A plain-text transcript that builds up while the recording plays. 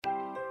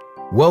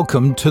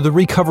Welcome to the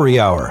Recovery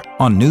Hour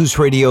on News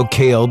Radio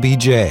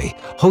KLBJ,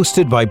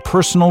 hosted by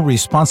Personal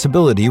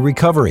Responsibility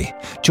Recovery.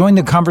 Join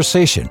the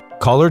conversation.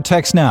 Call or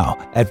text now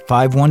at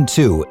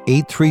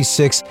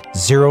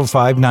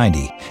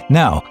 512-836-0590.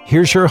 Now,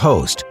 here's your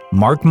host,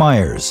 Mark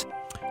Myers.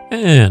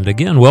 And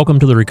again, welcome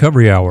to the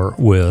Recovery Hour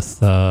with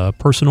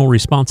Personal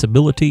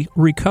Responsibility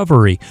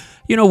Recovery.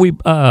 You know,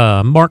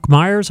 Mark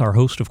Myers, our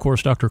host, of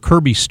course, Dr.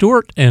 Kirby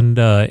Stewart, and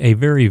a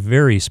very,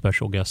 very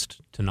special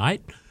guest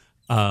tonight.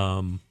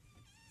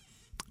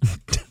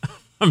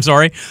 I'm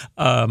sorry,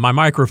 my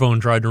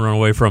microphone tried to run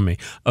away from me.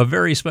 A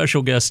very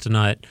special guest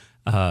tonight,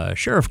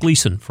 Sheriff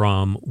Gleason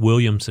from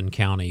Williamson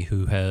County,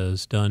 who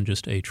has done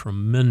just a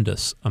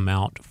tremendous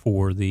amount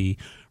for the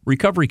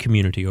recovery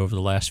community over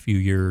the last few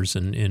years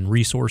in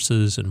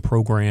resources and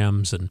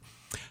programs and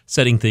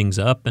setting things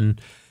up.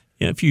 And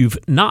if you've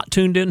not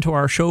tuned into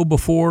our show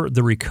before,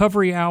 the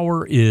Recovery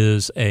Hour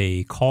is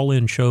a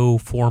call-in show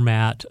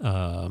format.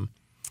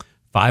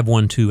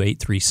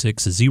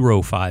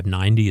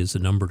 512-836-0590 is the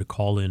number to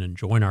call in and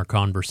join our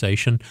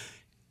conversation.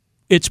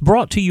 It's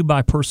brought to you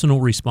by Personal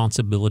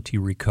Responsibility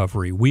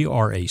Recovery. We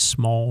are a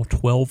small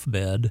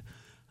 12-bed,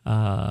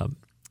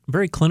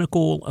 very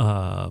clinical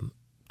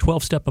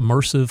 12-step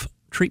immersive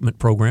treatment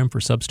program for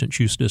substance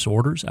use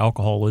disorders,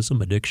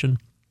 alcoholism, addiction.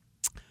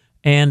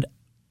 And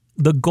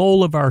the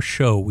goal of our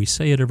show, we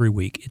say it every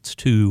week, it's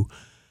to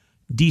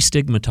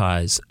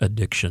destigmatize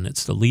addiction.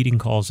 It's the leading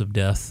cause of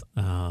death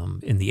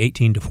in the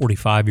 18 to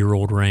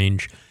 45-year-old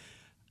range.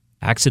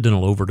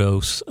 Accidental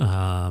overdose,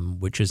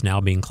 which is now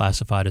being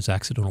classified as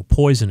accidental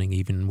poisoning,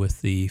 even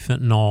with the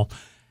fentanyl.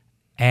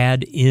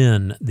 Add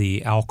in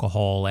the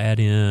alcohol, add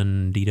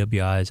in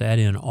DWIs, add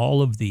in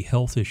all of the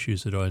health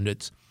issues that are, and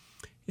it's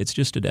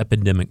just at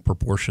epidemic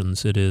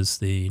proportions. It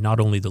is not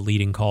only the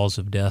leading cause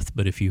of death,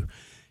 but if you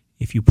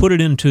put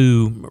it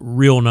into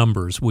real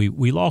numbers,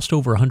 we lost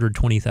over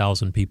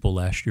 120,000 people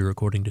last year,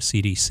 according to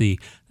CDC.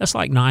 That's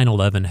like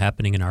 9/11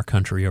 happening in our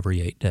country every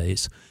 8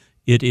 days.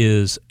 It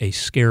is a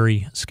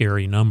scary,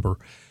 scary number.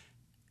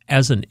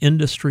 As an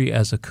industry,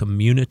 as a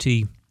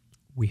community,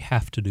 we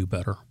have to do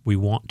better. We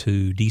want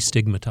to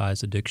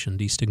destigmatize addiction,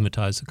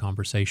 destigmatize the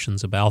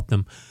conversations about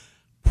them,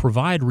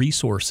 provide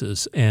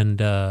resources, and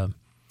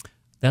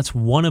that's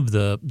one of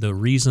the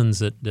reasons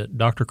that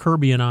Dr.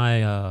 Kirby and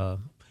I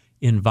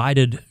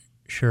invited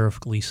Sheriff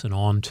Gleason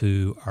on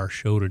to our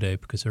show today,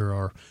 because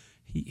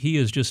he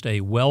is just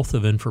a wealth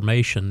of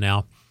information.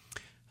 Now,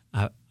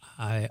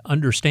 I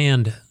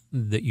understand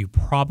that you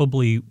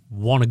probably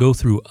want to go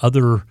through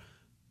other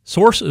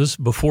sources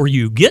before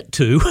you get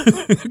to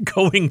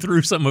going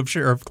through some of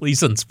Sheriff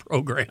Gleason's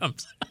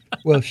programs.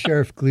 Well,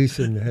 Sheriff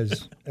Gleason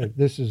has,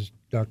 this is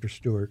Dr.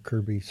 Stewart,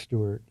 Kirby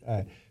Stewart.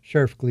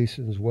 Sheriff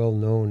Gleason is well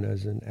known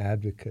as an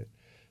advocate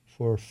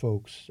for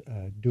folks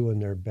doing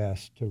their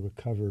best to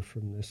recover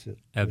from this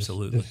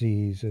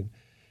disease,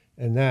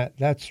 and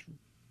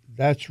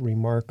that's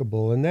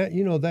remarkable. And that,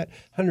 you know, that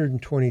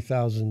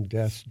 120,000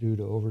 deaths due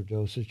to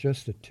overdose is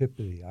just the tip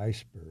of the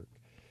iceberg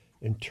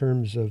in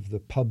terms of the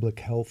public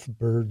health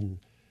burden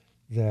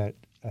that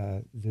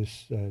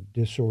this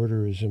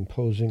disorder is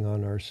imposing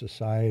on our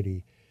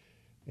society.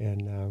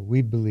 And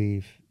we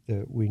believe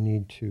that we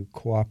need to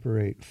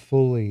cooperate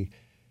fully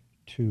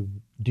to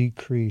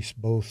decrease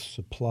both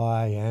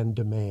supply and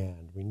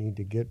demand. We need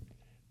to get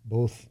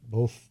both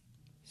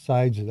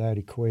sides of that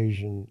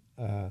equation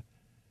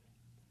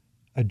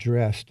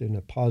addressed in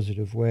a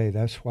positive way.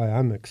 That's why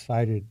I'm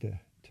excited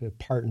to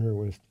partner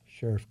with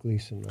Sheriff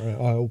Gleason.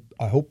 I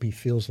hope he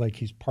feels like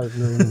he's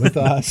partnering with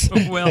us.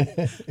 Well,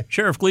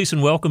 Sheriff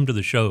Gleason, welcome to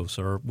the show,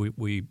 sir.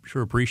 We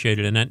sure appreciate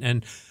it.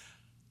 And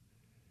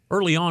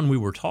early on, we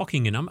were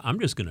talking, and I'm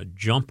just going to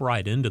jump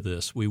right into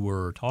this. We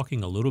were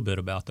talking a little bit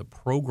about the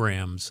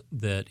programs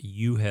that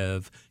you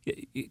have,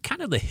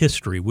 kind of the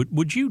history.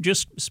 Would you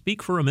just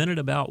speak for a minute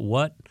about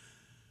what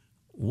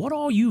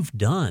all you've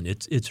done?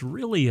 It's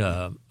really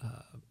the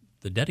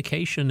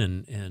dedication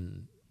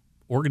and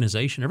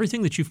organization,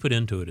 everything that you've put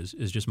into it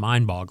is just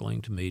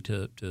mind-boggling to me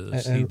to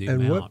see the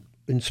amount. And what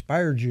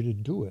inspired you to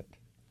do it?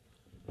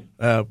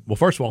 Well,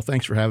 first of all,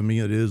 thanks for having me.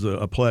 It is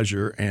a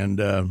pleasure, and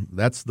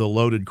that's the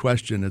loaded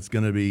question. It's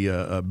going to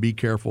be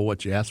careful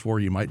what you ask for.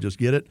 You might just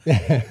get it.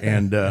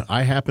 And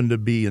I happened to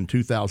be, in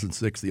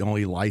 2006, the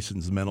only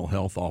licensed mental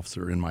health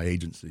officer in my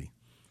agency.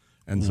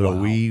 And so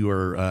we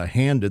were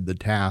handed the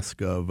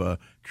task of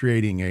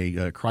creating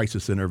a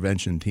crisis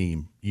intervention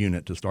team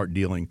unit to start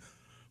dealing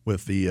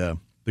with the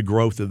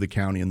growth of the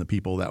county and the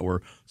people that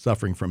were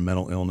suffering from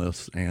mental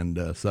illness and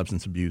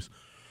substance abuse.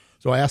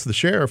 So I asked the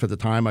sheriff at the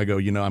time, I go,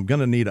 I'm going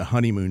to need a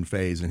honeymoon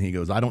phase. And he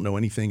goes, I don't know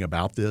anything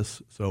about this,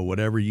 so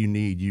whatever you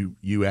need,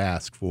 you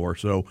ask for.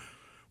 So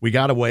we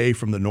got away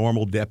from the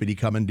normal deputy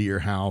coming to your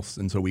house,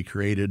 and so we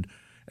created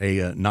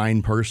a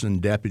 9-person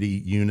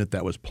deputy unit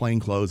that was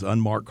plainclothes,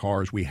 unmarked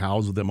cars. We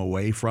housed them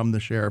away from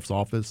the sheriff's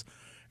office,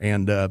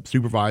 and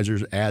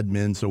supervisors,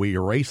 admin. So we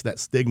erased that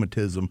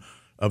stigmatism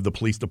of the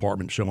police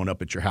department showing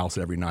up at your house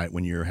every night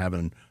when you're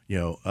having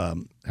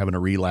a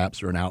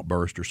relapse or an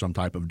outburst or some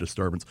type of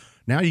disturbance.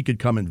 Now you could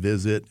come and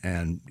visit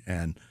and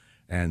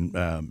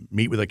and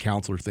meet with a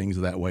counselor, things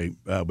of that way,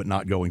 but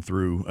not going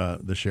through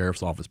the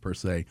sheriff's office per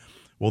se.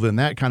 Well, then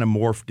that kind of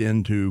morphed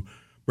into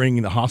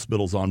bringing the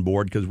hospitals on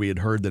board because we had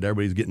heard that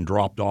everybody's getting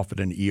dropped off at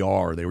an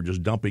ER. They were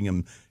just dumping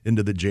them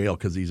into the jail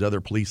because these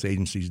other police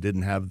agencies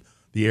didn't have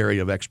the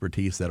area of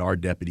expertise that our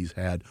deputies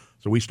had.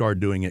 So we started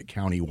doing it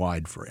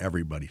countywide for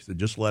everybody. So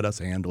just let us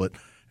handle it.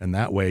 And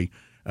that way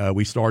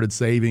we started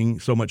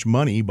saving so much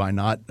money by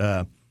not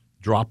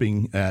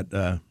dropping at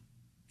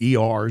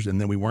ERs,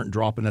 and then we weren't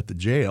dropping at the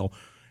jail.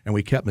 And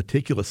we kept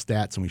meticulous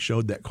stats, and we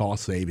showed that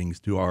cost savings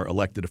to our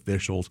elected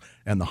officials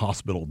and the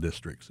hospital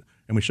districts.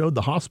 And we showed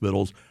the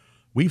hospitals,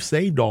 we've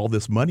saved all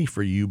this money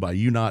for you by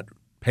you not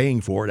paying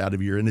for it out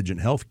of your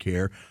indigent health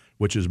care,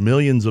 which is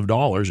millions of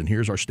dollars, and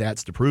here's our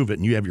stats to prove it,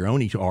 and you have your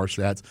own ER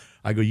stats.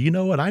 I go, you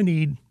know what, I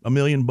need $1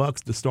 million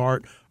to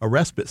start a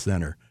respite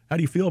center. How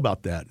do you feel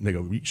about that? And they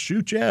go,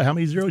 shoot, yeah, how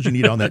many zeros you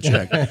need on that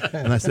check?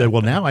 And I said,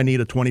 well, now I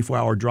need a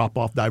 24-hour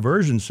drop-off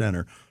diversion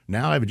center.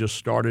 Now I've just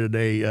started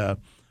a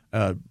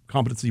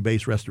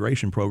competency-based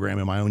restoration program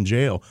in my own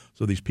jail,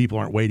 so these people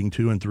aren't waiting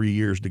 2 and 3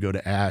 years to go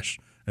to Ash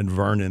and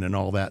Vernon and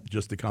all that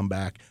just to come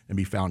back and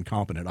be found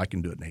competent. I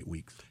can do it in 8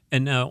 weeks.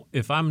 And now,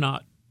 if I'm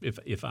not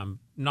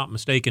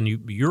mistaken,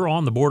 you're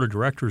on the board of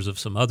directors of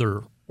some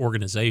other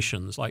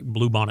organizations like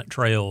Bluebonnet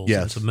Trails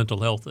yes. and some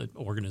mental health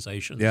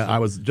organizations. Yeah, I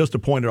was just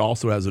appointed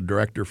also as a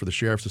director for the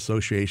Sheriff's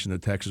Association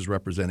of Texas,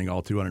 representing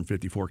all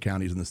 254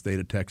 counties in the state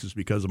of Texas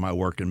because of my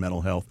work in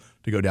mental health,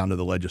 to go down to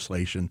the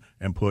legislation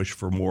and push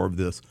for more of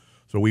this.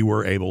 So we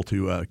were able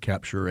to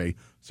capture a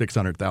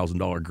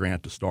 $600,000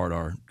 grant to start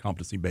our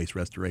competency-based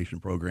restoration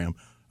program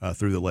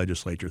through the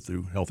legislature,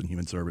 through Health and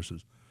Human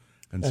Services.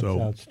 And That's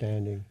so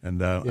outstanding. And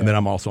then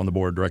I'm also on the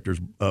board of directors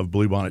of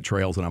Bluebonnet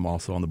Trails, and I'm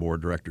also on the board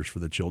of directors for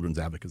the Children's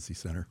Advocacy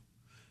Center.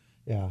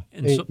 Yeah.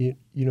 And so,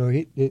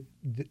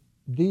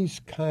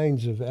 these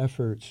kinds of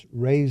efforts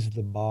raise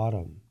the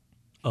bottom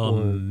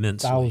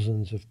immensely. for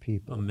thousands of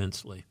people.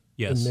 Immensely,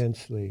 yes.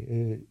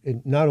 Immensely.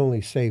 It not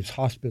only saves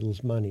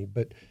hospitals money,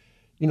 but,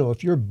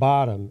 if your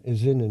bottom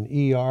is in an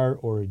ER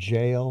or a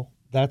jail,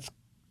 that's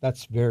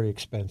very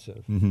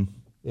expensive. Mm-hmm.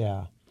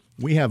 Yeah.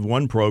 We have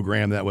one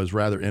program that was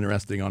rather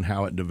interesting on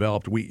how it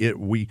developed.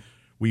 We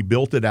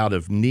built it out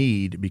of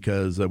need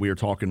because we were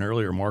talking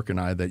earlier, Mark and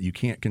I, that you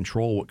can't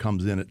control what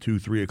comes in at 2,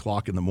 3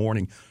 o'clock in the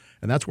morning.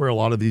 And that's where a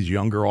lot of these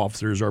younger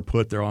officers are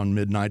put. They're on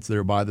midnights.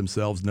 They're by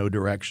themselves, no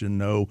direction,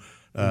 no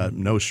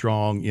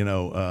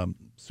strong,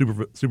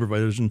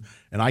 supervision.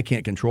 And I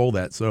can't control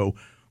that. So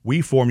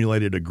we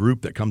formulated a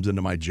group that comes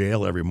into my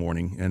jail every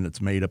morning, and it's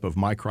made up of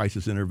my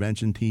crisis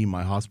intervention team,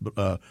 my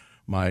hospital,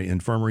 my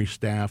infirmary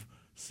staff,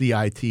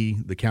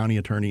 CIT, the county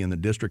attorney, and the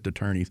district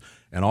attorneys,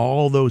 and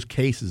all those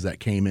cases that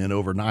came in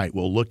overnight,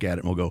 we'll look at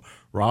it and we'll go,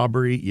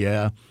 robbery,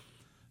 yeah,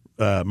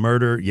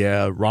 murder,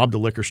 yeah, robbed a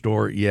liquor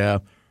store, yeah,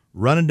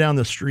 running down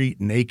the street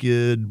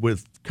naked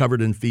with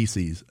covered in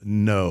feces,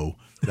 no.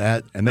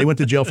 And they went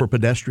to jail for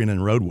pedestrian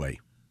and roadway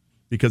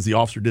because the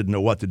officer didn't know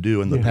what to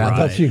do, and the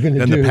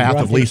path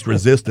of least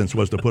resistance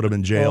was to put them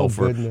in jail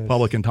for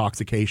public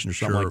intoxication or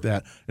something like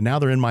that. And now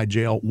they're in my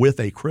jail with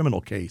a criminal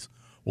case.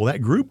 Well,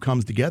 that group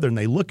comes together and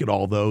they look at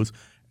all those,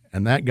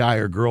 and that guy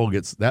or girl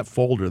gets that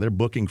folder, their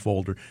booking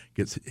folder,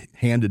 gets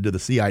handed to the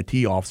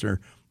CIT officer.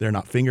 They're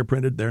not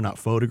fingerprinted, they're not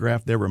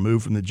photographed, they're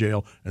removed from the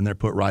jail, and they're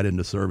put right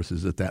into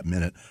services at that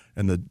minute.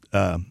 And the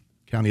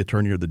county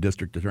attorney or the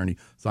district attorney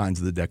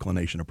signs the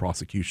declination of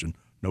prosecution,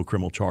 no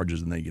criminal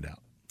charges, and they get out.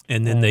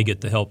 And then they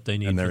get the help they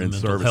need for the mental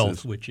services.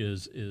 health, which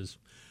is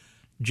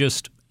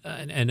just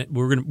and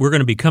we're going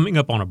to be coming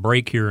up on a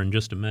break here in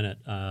just a minute.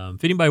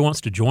 If anybody wants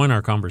to join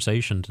our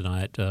conversation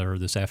tonight or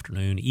this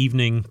afternoon,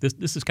 evening,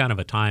 this is kind of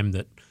a time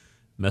that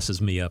messes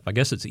me up. I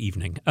guess it's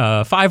evening.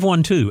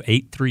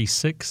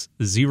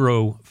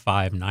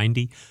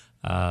 512-836-0590.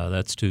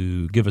 That's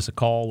to give us a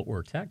call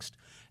or text.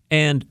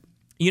 And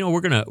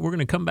we're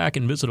gonna come back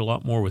and visit a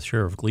lot more with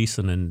Sheriff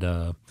Gleason and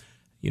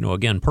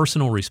again,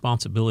 personal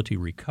responsibility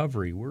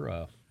recovery.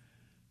 We're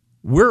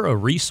a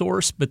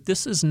resource, but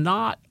this is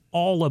not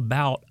all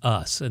about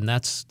us, and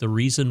that's the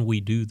reason we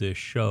do this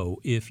show.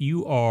 If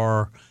you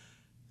are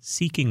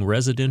seeking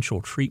residential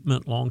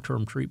treatment,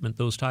 long-term treatment,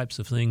 those types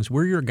of things,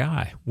 we're your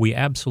guy. We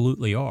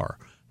absolutely are.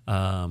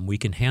 We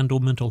can handle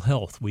mental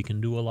health. We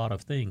can do a lot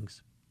of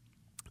things.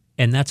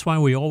 And that's why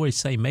we always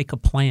say make a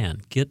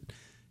plan.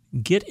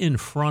 Get in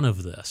front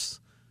of this,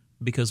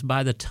 because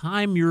by the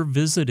time you're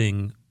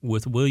visiting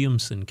with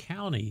Williamson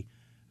County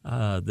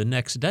the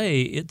next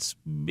day, it's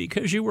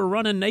because you were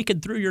running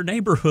naked through your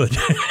neighborhood.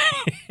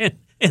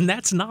 and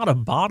that's not a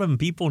bottom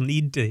people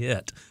need to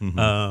hit.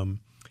 Mm-hmm.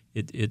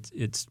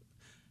 It's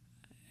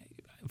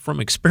from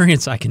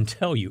experience, I can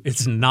tell you,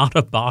 it's not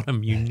a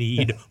bottom you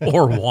need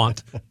or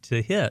want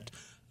to hit.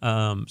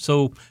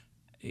 So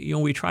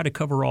we try to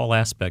cover all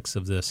aspects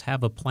of this,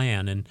 have a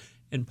plan,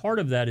 and part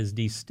of that is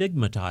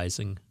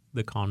destigmatizing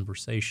the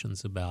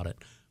conversations about it.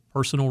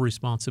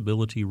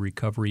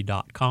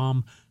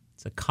 PersonalResponsibilityRecovery.com.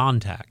 It's a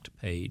contact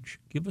page.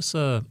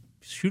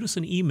 Shoot us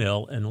an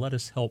email and let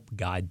us help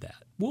guide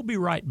that. We'll be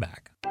right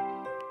back.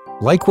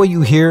 Like what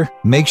you hear?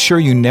 Make sure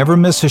you never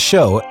miss a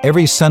show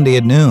every Sunday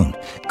at noon.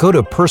 Go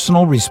to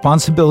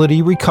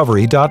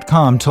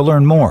personalresponsibilityrecovery.com to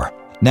learn more.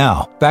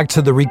 Now, back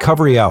to the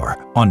Recovery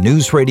Hour on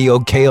News Radio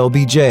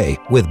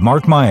KLBJ with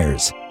Mark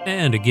Myers.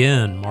 And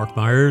again, Mark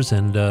Myers,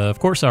 and of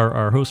course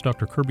our host,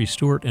 Dr. Kirby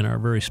Stewart, and our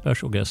very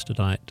special guest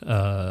tonight,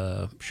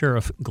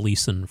 Sheriff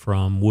Gleason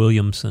from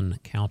Williamson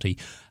County.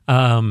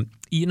 And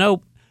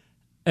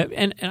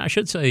I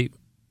should say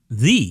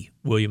the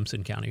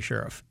Williamson County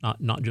Sheriff,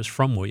 not just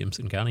from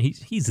Williamson County.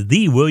 He's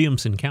the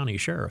Williamson County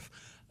Sheriff.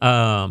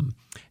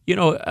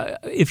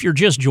 If you're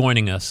just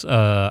joining us,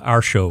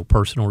 our show,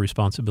 Personal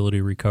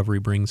Responsibility Recovery,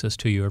 brings us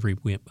to you every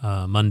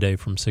Monday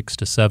from 6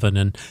 to 7.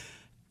 And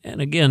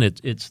again,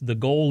 it's the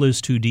goal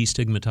is to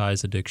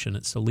destigmatize addiction.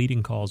 It's the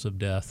leading cause of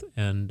death,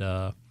 and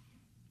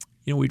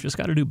we've just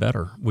got to do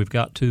better. We've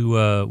got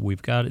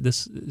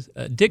this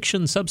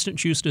addiction,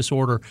 substance use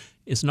disorder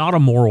is not a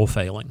moral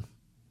failing.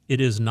 It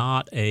is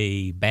not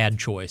a bad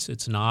choice.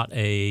 It's not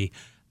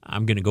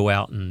I'm going to go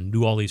out and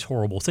do all these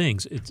horrible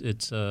things.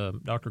 It's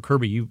Dr.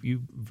 Kirby,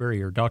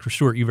 or Dr.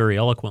 Stewart, you very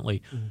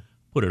eloquently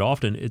put it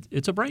often.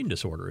 It's a brain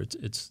disorder.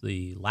 It's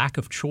the lack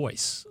of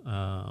choice.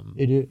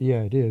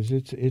 It is.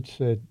 It's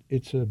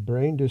a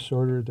brain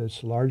disorder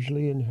that's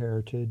largely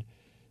inherited,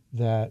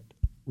 that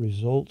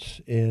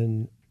results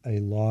in a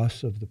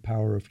loss of the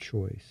power of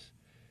choice,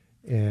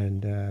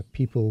 and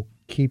people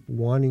keep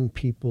wanting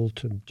people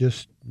to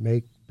just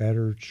make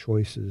better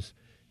choices.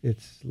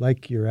 It's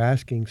like you're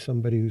asking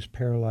somebody who's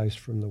paralyzed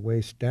from the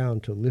waist down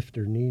to lift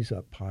their knees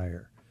up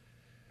higher.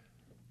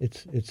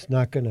 It's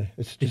not gonna.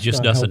 It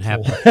just doesn't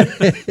happen.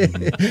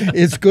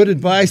 It's good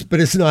advice,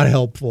 but it's not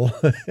helpful.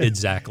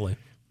 Exactly.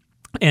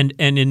 And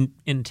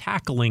in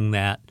tackling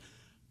that,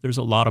 there's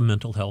a lot of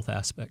mental health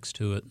aspects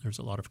to it. There's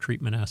a lot of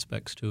treatment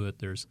aspects to it.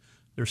 There's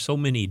so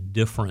many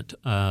different.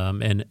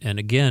 And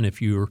again,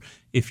 if you're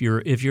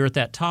at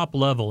that top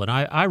level, and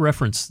I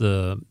reference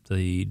the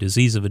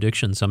disease of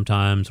addiction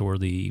sometimes, or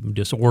the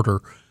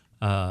disorder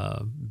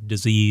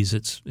disease.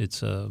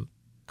 It's a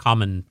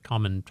common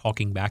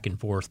talking back and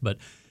forth. But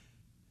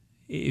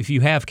if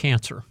you have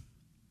cancer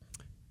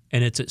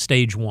and it's at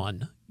stage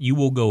 1, you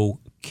will go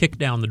kick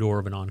down the door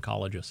of an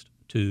oncologist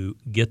to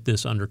get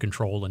this under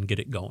control and get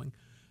it going.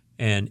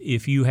 And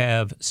if you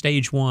have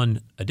stage 1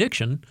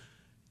 addiction,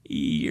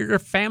 your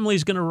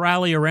family's going to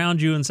rally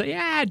around you and say,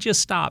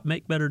 just stop,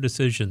 make better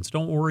decisions.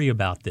 Don't worry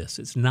about this.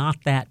 It's not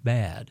that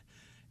bad.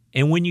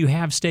 And when you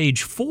have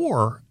stage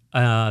 4,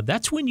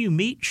 that's when you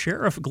meet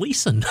Sheriff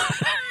Gleason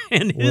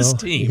and his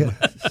team. Yeah.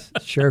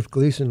 Sheriff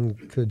Gleason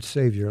could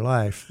save your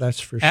life, that's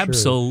for sure.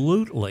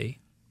 Absolutely.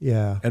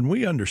 Yeah. And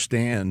we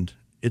understand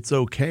it's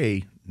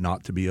okay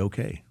not to be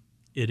okay.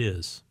 It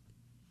is.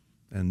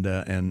 And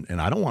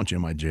I don't want you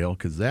in my jail,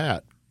 because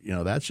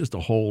that's just a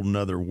whole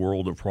nother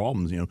world of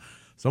problems.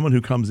 Someone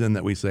who comes in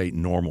that we say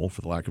normal,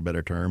 for the lack of a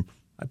better term,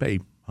 we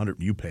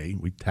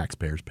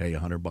taxpayers pay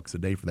 $100 a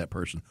day for that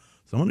person.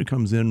 Someone who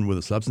comes in with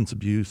a substance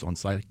abuse on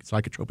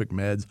psychotropic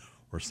meds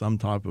or some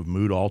type of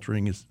mood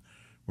altering is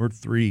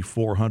worth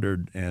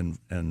 $300-400, and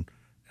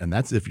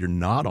that's if you're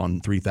not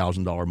on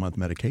 $3,000 a month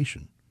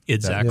medication.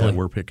 Exactly. That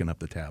we're picking up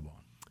the tab on.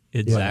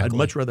 Exactly. I'd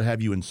much rather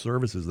have you in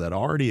services that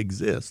already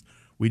exist.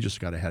 We just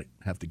got to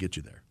have to get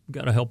you there. We've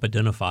got to help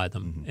identify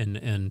them,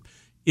 and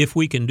if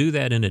we can do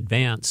that in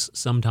advance,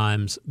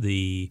 sometimes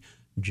the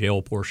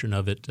jail portion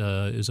of it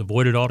is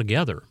avoided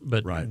altogether.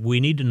 But we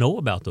need to know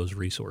about those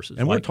resources.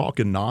 And we're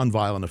talking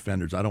nonviolent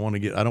offenders. I don't want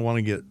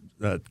to get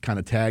kind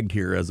of tagged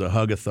here as a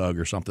hug-a-thug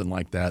or something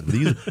like that.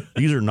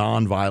 These are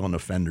nonviolent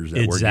offenders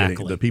that we're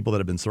getting. The people that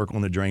have been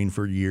circling the drain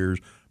for years,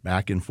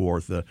 back and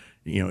forth.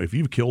 If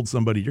you've killed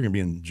somebody, you're going to be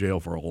in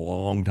jail for a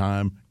long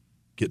time.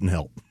 Getting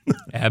help.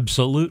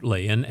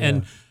 Absolutely,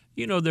 and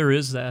there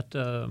is that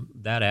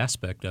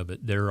aspect of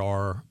it. There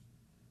are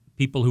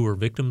people who are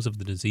victims of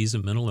the disease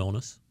of mental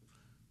illness,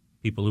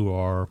 people who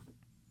are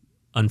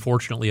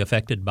unfortunately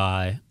affected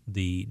by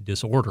the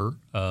disorder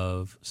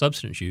of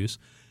substance use,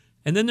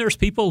 and then there's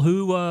people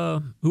who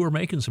are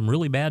making some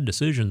really bad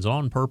decisions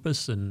on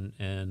purpose,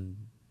 and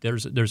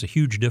there's a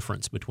huge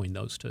difference between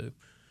those two.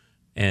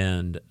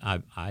 And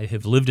I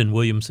have lived in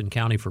Williamson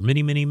County for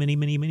many, many, many,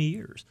 many, many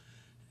years.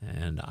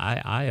 And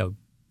I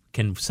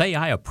can say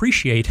I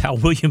appreciate how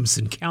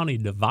Williamson County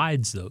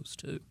divides those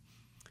two.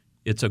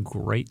 It's a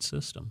great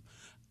system.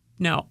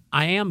 Now,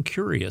 I am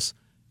curious,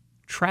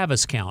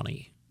 Travis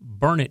County,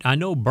 Burnett, I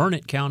know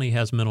Burnett County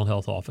has mental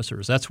health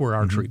officers. That's where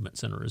our treatment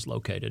center is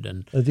located.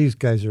 And these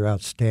guys are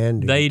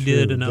outstanding. They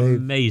did an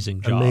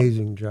amazing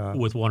job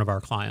with one of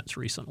our clients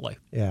recently.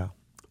 Yeah.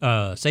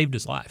 Saved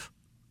his life.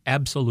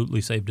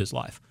 Absolutely saved his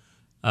life.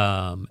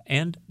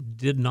 And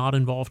did not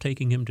involve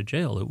taking him to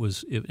jail.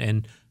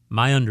 And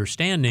my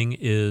understanding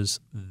is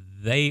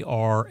they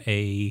are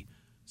a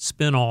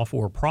spinoff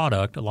or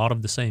product. A lot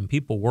of the same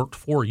people worked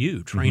for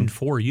you, trained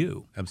for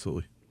you.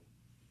 Absolutely.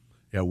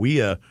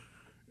 Yeah,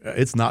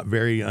 it's not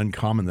very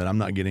uncommon that I'm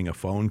not getting a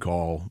phone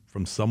call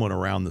from someone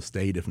around the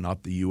state, if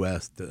not the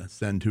U.S., to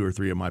send 2 or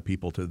 3 of my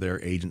people to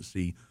their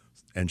agency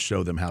and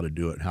show them how to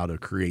do it, how to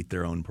create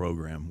their own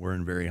program. We're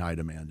in very high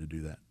demand to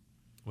do that.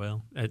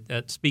 Well,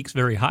 that speaks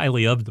very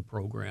highly of the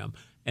program.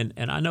 And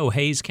I know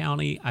Hayes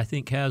County, I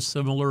think, has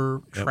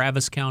similar. Yep.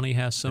 Travis County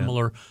has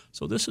similar. Yep.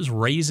 So this is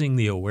raising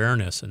the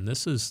awareness, and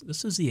this is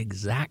the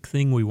exact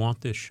thing we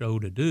want this show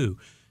to do,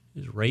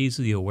 is raise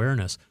the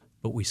awareness.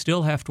 But we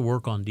still have to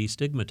work on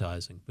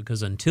destigmatizing,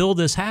 because until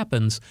this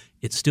happens,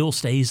 it still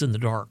stays in the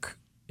dark.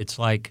 It's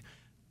like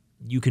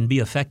you can be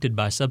affected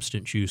by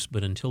substance use,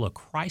 but until a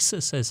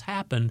crisis has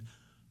happened,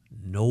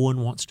 no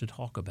one wants to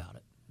talk about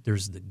it.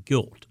 There's the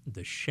guilt,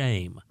 the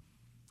shame.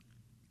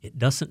 It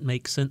doesn't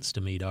make sense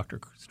to me, Dr.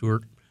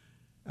 Stewart.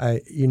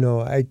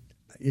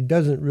 It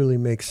doesn't really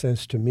make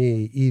sense to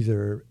me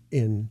either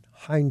in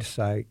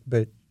hindsight,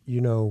 but,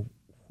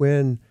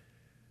 when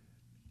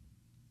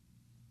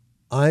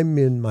I'm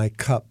in my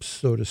cups,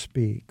 so to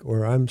speak,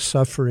 or I'm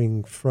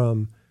suffering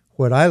from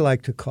what I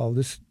like to call,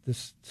 this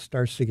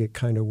starts to get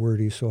kind of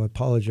wordy, so I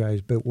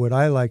apologize, but what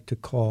I like to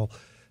call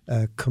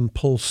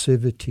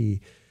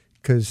compulsivity,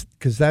 because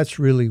that's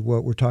really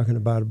what we're talking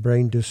about, a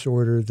brain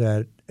disorder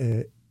that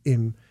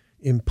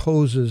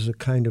imposes a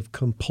kind of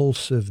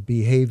compulsive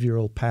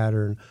behavioral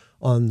pattern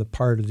on the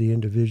part of the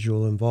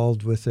individual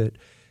involved with it.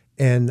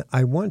 And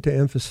I want to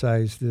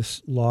emphasize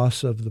this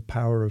loss of the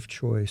power of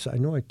choice. I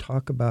know I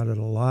talk about it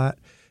a lot.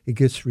 It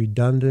gets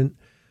redundant,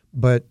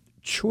 but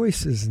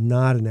choice is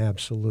not an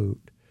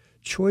absolute.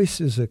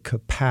 Choice is a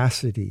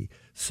capacity.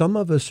 Some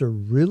of us are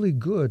really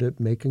good at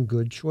making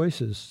good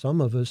choices.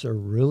 Some of us are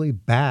really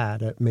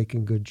bad at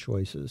making good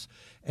choices.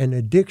 And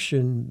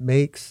addiction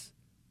makes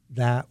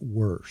that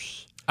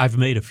worse. I've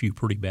made a few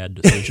pretty bad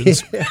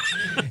decisions.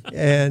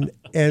 and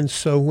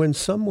so when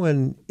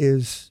someone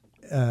is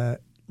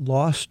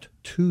lost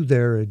to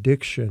their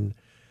addiction,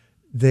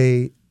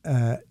 they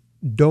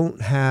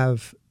don't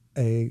have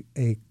a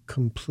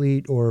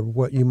complete, or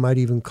what you might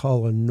even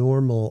call a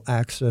normal,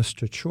 access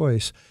to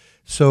choice.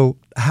 So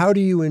how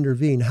do you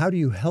intervene? How do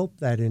you help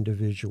that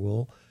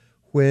individual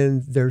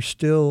when they're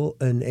still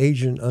an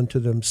agent unto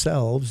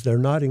themselves? They're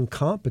not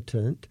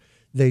incompetent.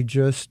 They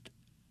just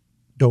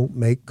don't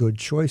make good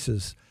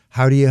choices.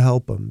 How do you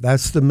help them?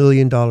 That's the $1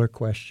 million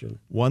question.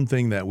 One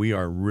thing that we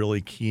are really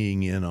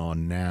keying in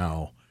on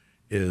now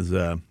is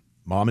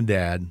mom and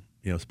dad,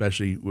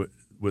 especially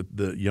with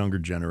the younger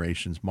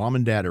generations. Mom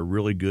and dad are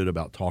really good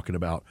about talking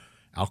about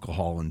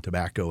alcohol and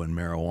tobacco and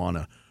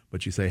marijuana.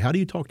 But you say, how do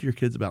you talk to your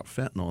kids about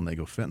fentanyl? And they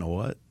go, fentanyl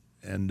what?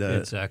 And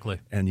exactly.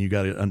 And you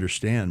got to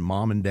understand,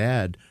 mom and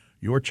dad,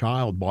 your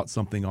child bought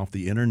something off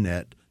the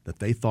internet that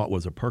they thought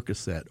was a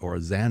Percocet or a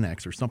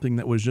Xanax or something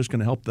that was just going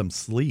to help them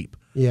sleep.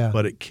 Yeah.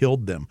 But it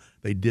killed them.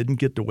 They didn't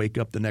get to wake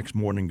up the next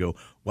morning and go,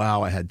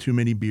 wow, I had too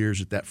many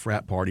beers at that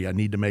frat party. I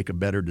need to make a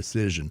better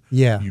decision.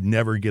 Yeah. You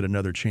never get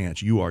another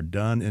chance. You are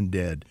done and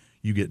dead.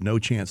 You get no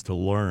chance to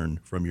learn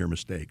from your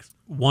mistakes.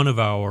 One of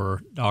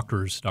our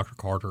doctors, Dr.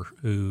 Carter,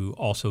 who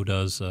also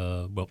does,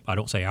 I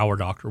don't say our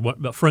doctor,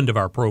 but a friend of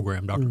our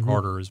program, Dr.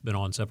 Carter, has been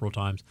on several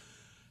times.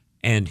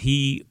 And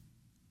he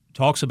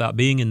talks about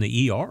being in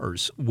the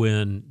ERs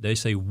when they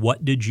say,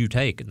 what did you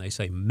take? And they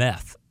say,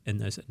 meth.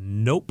 And they say,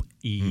 nope,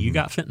 you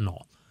got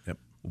fentanyl. Yep.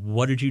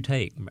 What did you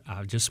take?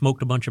 I just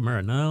smoked a bunch of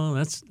marijuana. No,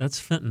 that's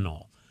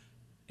fentanyl.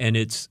 And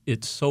it's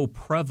so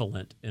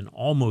prevalent in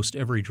almost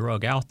every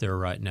drug out there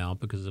right now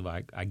because of,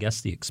 I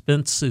guess, the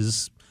expense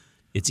is,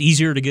 it's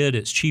easier to get,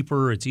 it's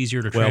cheaper, it's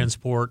easier to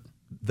transport.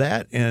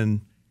 That,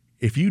 and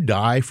if you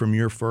die from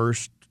your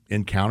first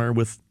encounter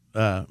with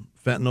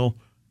fentanyl,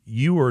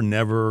 you were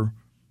never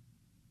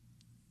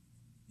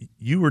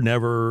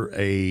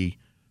a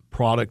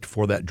product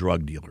for that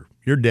drug dealer.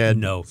 You're dead.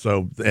 No.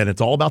 So, and it's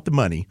all about the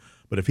money.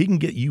 But if he can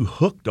get you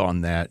hooked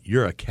on that,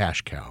 you're a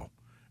cash cow.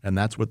 And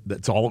that's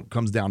all it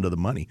comes down to, the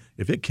money.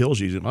 If it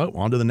kills you,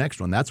 on to the next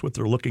one. That's what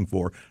they're looking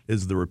for,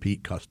 is the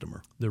repeat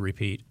customer. The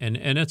repeat. And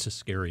it's a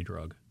scary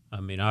drug.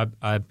 I mean, I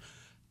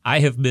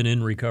have been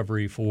in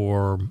recovery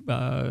for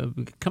a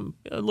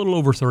little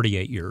over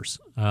 38 years.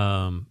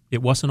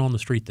 It wasn't on the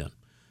street then.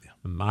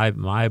 Yeah.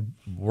 My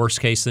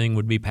worst case thing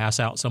would be pass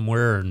out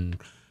somewhere and,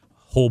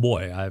 oh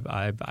boy,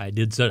 I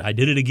did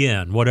it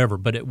again, whatever.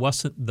 But it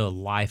wasn't the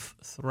life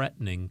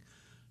threatening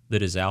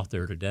that is out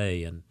there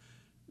today. And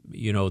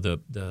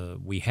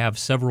we have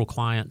several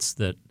clients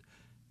that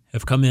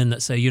have come in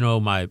that say,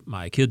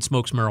 my kid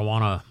smokes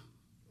marijuana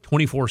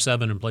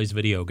 24/7 and plays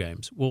video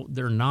games. Well,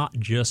 they're not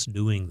just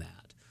doing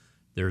that.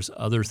 There's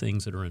other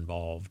things that are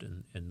involved,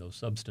 and those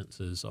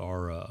substances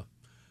are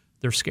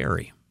they're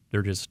scary.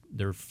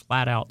 They're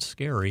flat out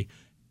scary.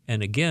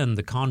 And again,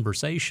 the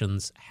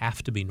conversations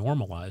have to be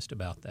normalized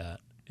about that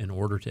in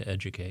order to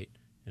educate,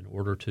 in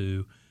order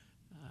to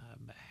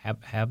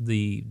have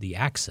the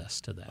access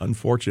to that.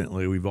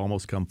 Unfortunately, we've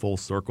almost come full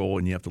circle,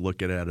 and you have to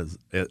look at it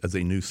as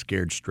a new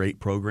Scared Straight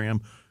program,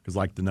 because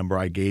like the number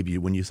I gave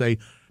you, when you say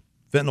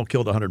fentanyl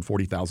killed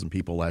 140,000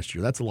 people last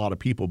year, that's a lot of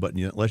people, but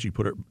unless you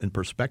put it in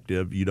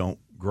perspective, you don't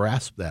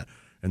grasp that.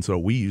 And so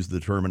we use the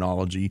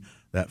terminology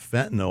that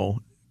fentanyl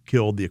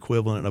killed the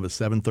equivalent of a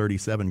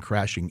 737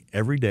 crashing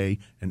every day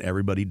and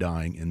everybody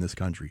dying in this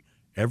country.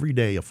 Every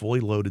day, a fully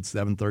loaded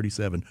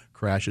 737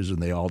 crashes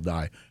and they all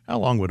die. How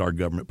long would our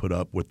government put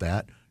up with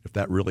that if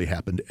that really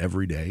happened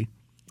every day?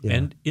 Yeah.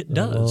 And it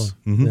does.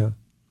 Mm-hmm. Yeah.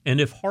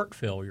 And if heart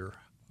failure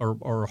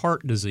or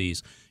heart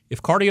disease,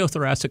 if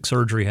cardiothoracic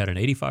surgery had an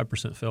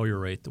 85% failure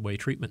rate the way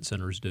treatment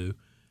centers do,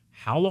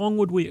 how long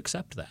would we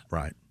accept that?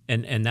 Right.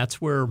 And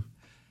that's where,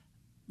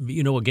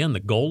 again,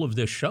 the goal of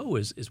this show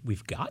is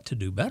we've got to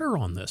do better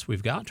on this.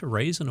 We've got to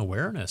raise an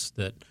awareness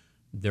that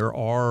there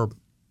are,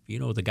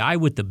 the guy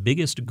with the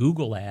biggest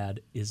Google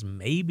ad is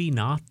maybe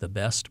not the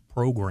best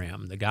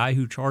program. The guy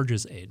who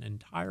charges an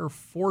entire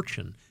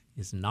fortune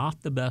is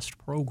not the best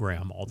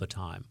program all the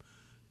time.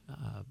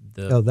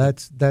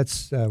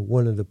 That's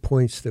one of the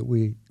points that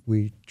we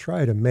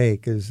try to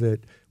make, is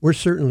that we're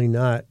certainly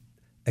not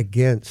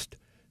against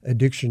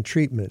addiction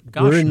treatment.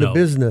 Gosh, we're in no. the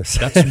business.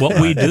 That's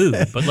what we do,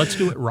 but let's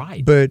do it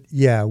right. But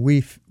yeah,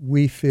 we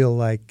feel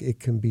like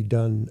it can be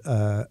done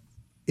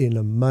in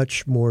a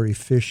much more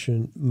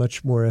efficient,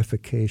 much more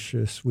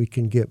efficacious. We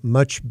can get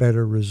much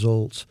better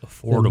results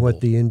than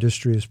what the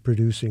industry is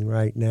producing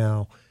right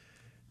now.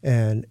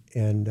 And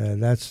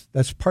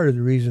that's part of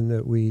the reason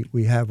that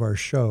we have our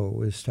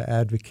show, is to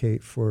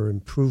advocate for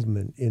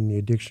improvement in the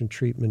addiction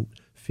treatment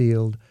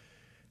field.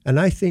 And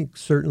I think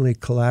certainly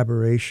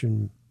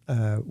collaboration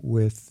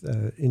with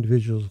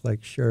individuals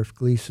like Sheriff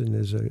Gleason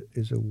is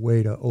a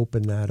way to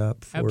open that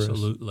up for us.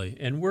 Absolutely.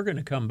 And we're going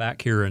to come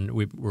back here, and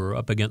we're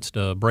up against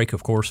a break,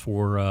 of course,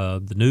 for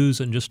the news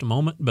in just a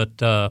moment.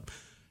 But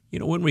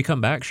when we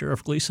come back,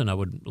 Sheriff Gleason, I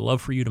would love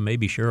for you to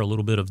maybe share a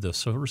little bit of the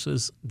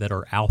services that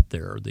are out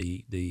there.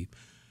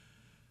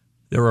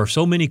 There are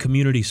so many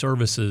community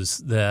services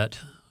that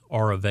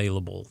are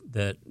available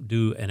that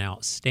do an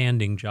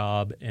outstanding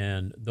job,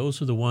 and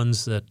those are the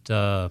ones that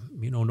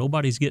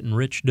nobody's getting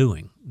rich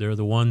doing. They're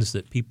the ones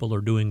that people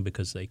are doing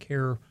because they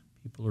care,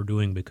 people are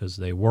doing because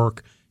they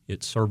work.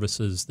 It's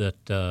services that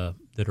are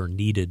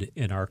needed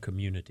in our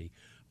community.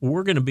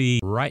 We're going to be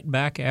right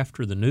back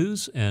after the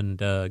news, and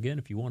again,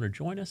 if you want to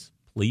join us,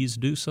 please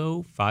do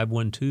so,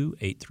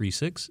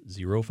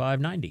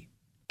 512-836-0590.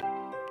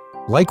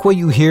 Like what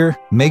you hear?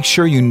 Make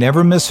sure you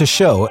never miss a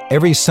show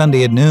every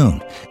Sunday at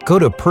noon. Go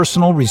to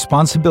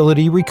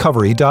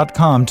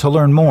personalresponsibilityrecovery.com to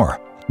learn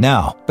more.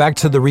 Now, back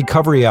to the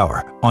Recovery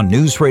Hour on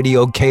News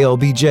Radio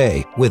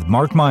KLBJ with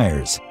Mark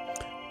Myers.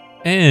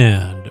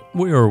 And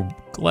we are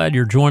glad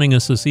you're joining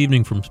us this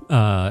evening from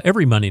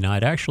every Monday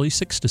night. Actually,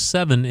 6 to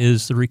 7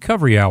 is the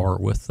Recovery Hour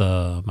with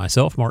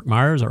myself, Mark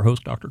Myers, our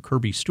host, Dr.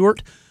 Kirby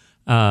Stewart,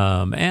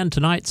 and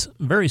tonight's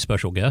very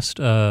special guest,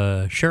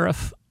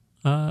 Sheriff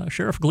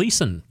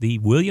Gleason, the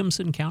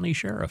Williamson County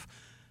Sheriff.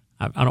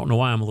 I don't know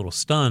why I'm a little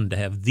stunned to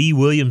have the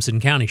Williamson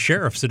County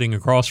Sheriff sitting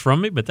across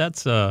from me, but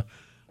that's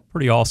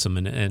pretty awesome.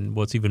 And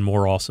what's even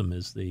more awesome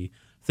is the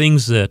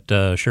things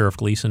that Sheriff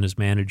Gleason has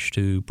managed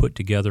to put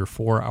together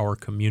for our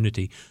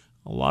community.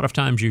 A lot of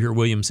times you hear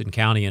Williamson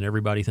County and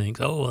everybody thinks,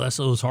 oh, that's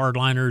those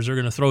hardliners. They're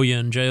going to throw you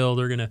in jail.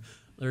 They're going to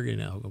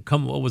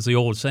come. What was the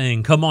old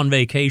saying? Come on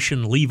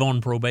vacation, leave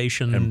on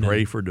probation, and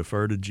pray for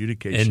deferred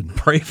adjudication.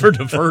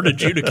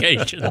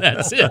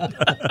 That's it.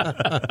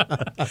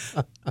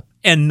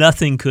 And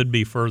nothing could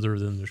be further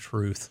than the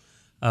truth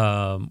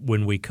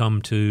when we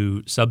come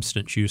to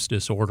substance use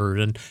disorder.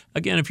 And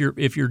again, if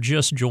you're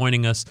just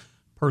joining us,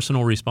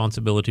 Personal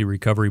Responsibility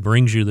Recovery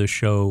brings you this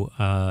show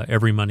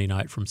every Monday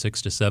night from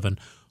 6 to 7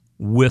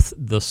 with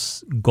the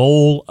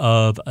goal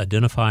of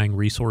identifying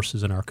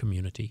resources in our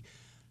community,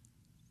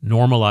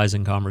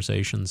 normalizing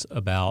conversations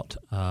about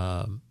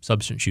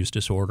substance use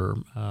disorder,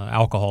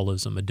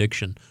 alcoholism,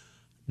 addiction,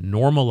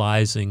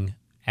 normalizing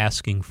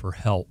asking for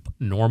help,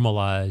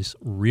 realize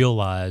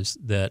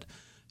that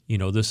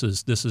this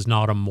is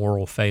not a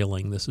moral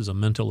failing. This is a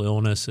mental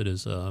illness. It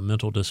is a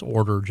mental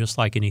disorder, just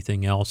like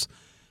anything else.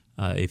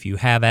 If you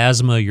have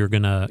asthma, you're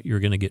gonna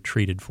get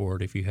treated for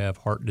it. If you have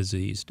heart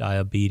disease,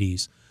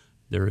 diabetes,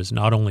 there is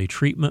not only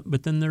treatment,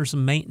 but then there's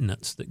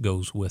maintenance that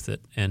goes with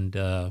it. And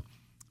if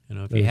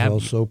there's you have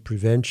also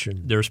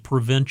prevention. There's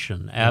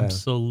prevention,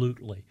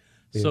 absolutely.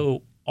 Yeah.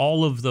 So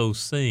all of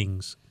those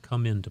things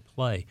come into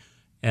play,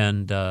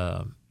 and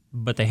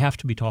but they have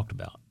to be talked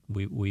about.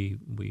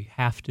 We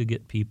have to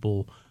get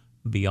people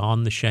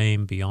beyond the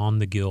shame, beyond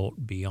the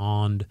guilt,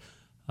 beyond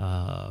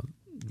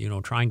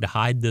trying to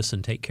hide this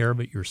and take care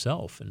of it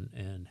yourself,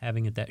 and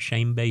having it that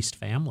shame-based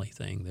family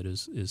thing that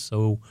is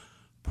so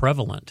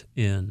prevalent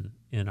in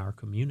our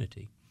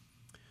community.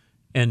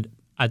 And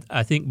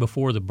I think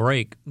before the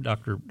break,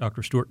 Dr.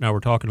 Stewart and I were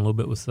talking a little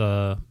bit with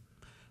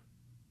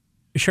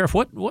Sheriff.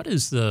 What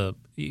is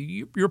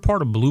you're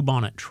part of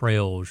Bluebonnet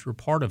Trails. You're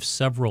part of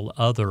several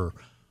other.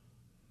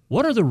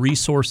 What are the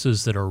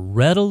resources that are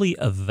readily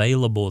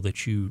available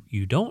that you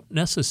don't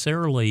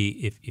necessarily,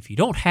 if you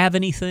don't have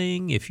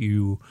anything, if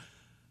you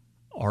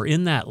are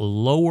in that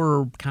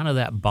lower kind of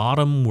that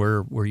bottom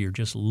where you're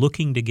just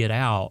looking to get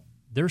out,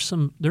 there's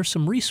some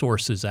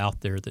resources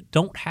out there that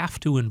don't have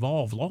to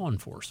involve law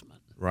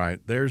enforcement. Right.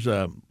 There's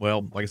like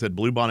I said,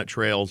 Bluebonnet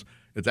Trails.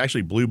 It's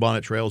actually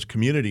Bluebonnet Trails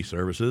Community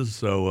Services,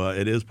 so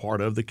it is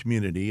part of the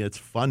community. It's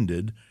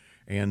funded,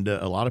 And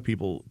a lot of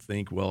people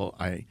think, well,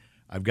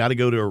 I've got to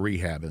go to a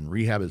rehab, and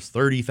rehab is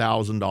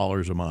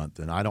 $30,000 a month,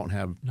 and I don't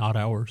have not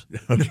ours.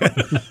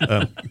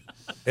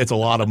 It's a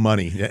lot of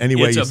money.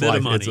 Anyway, it's you a slice, bit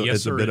of money. it's a, Yes,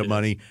 it's a sir, bit it of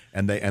money,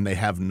 and they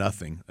have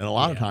nothing. And a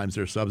lot of Yeah. times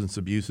their substance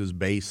abuse is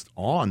based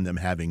on them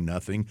having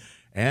nothing,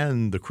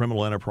 and the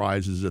criminal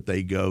enterprises that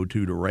they go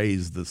to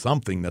raise the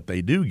something that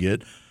they do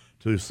get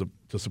to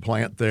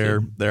supplant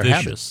their vicious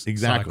habits.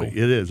 Exactly,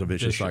 cycle. it is a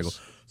vicious cycle.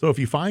 So if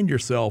you find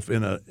yourself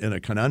in a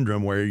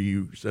conundrum where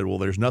you said, well,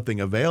 there's nothing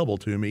available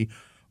to me,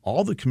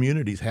 all the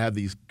communities have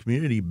these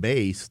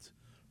community-based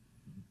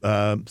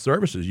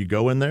services. You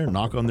go in there,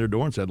 knock on their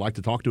door, and say, "I'd like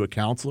to talk to a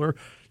counselor."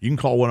 You can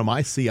call one of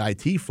my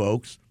CIT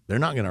folks. They're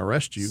not going to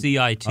arrest you.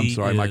 CIT I'm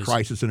sorry, my is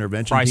crisis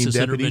intervention Crisis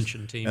team deputies,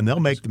 Intervention Team. and they'll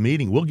make the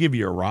meeting. We'll give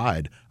you a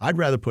ride. I'd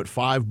rather put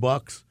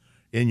 $5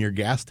 in your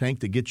gas tank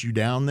to get you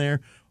down there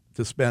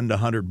to spend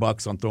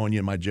 $100 on throwing you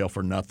in my jail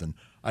for nothing.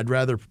 I'd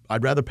rather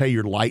pay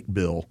your light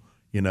bill,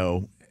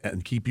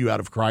 and keep you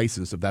out of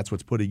crisis if that's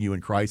what's putting you in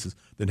crisis,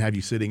 than have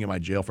you sitting in my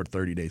jail for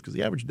 30 days, because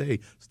the average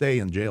stay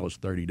in jail is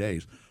 30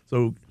 days.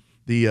 So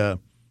the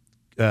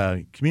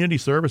community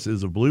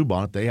services of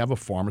Bluebonnet, they have a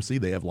pharmacy,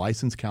 they have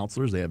licensed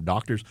counselors, they have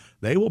doctors.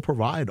 They will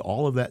provide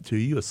all of that to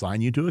you, assign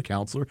you to a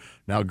counselor.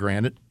 Now,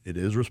 granted, it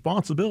is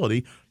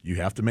responsibility. You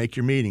have to make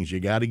your meetings. You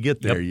got to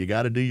get there. Yep. You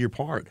got to do your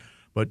part.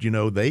 But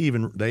they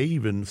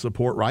even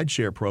support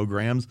rideshare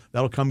programs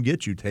that'll come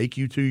get you, take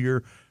you to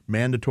your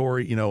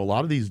mandatory. A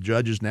lot of these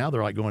judges now,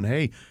 they're like going,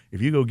 "Hey,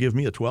 if you go give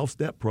me a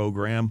 12-step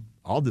program,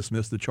 I'll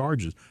dismiss the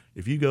charges.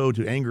 If you go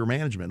to anger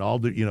management, I'll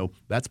do.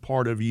 That's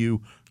part of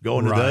you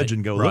going to the judge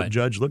and go, right. look,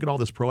 judge, look at all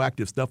this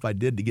proactive stuff I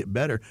did to get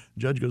better."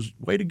 Judge goes,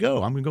 "Way to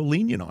go! I'm going to go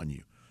lenient on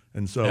you."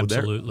 And so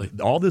Absolutely.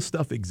 all this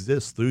stuff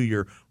exists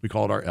through we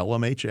call it our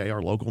LMHA,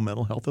 our local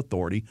mental health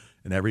authority,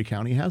 and every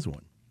county has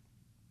one.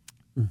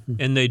 Mm-hmm.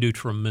 And they do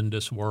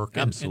tremendous work.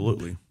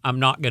 Absolutely. And I'm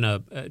not going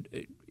to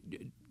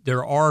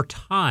there are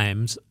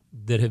times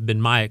that have been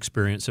my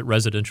experience that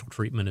residential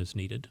treatment is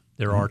needed.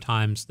 There are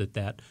times that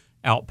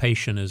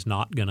outpatient is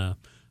not going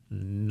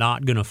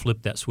to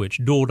flip that switch.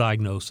 Dual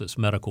diagnosis,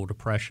 medical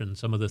depression,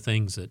 some of the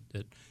things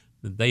that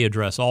they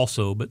address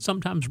also, but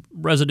sometimes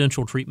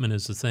residential treatment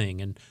is the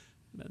thing. And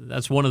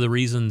that's one of the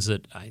reasons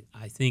that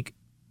I think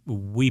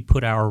we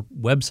put our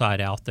website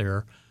out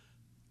there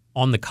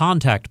on the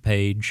contact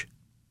page.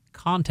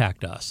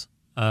 Contact us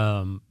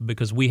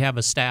because we have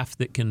a staff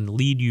that can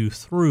lead you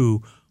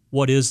through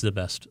what is the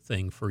best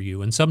thing for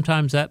you. And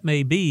sometimes that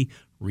may be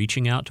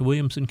reaching out to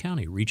Williamson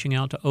County, reaching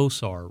out to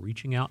OSAR,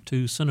 reaching out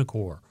to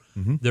Synacor.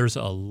 Mm-hmm. There's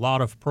a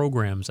lot of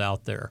programs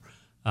out there.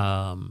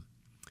 I'm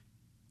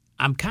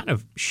kind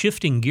of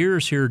shifting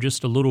gears here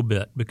just a little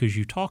bit because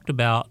you talked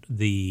about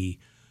the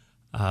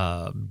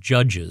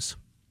judges.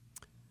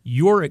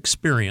 Your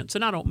experience,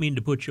 and I don't mean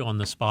to put you on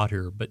the spot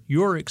here, but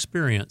your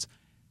experience,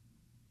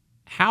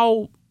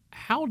 how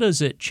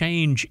does it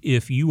change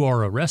if you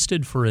are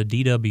arrested for a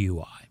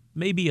DWI,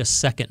 maybe a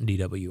second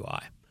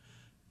DWI,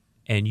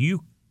 and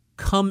you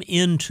come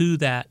into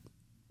that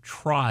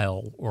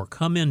trial or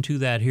come into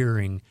that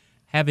hearing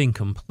having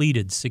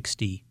completed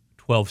 60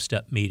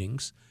 12-step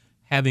meetings,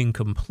 having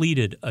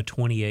completed a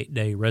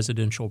 28-day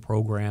residential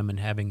program and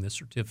having the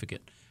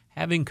certificate,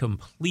 having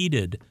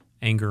completed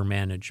anger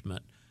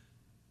management,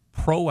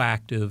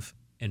 proactive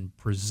and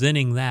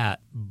presenting that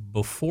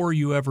before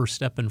you ever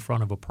step in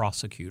front of a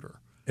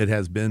prosecutor? It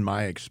has been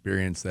my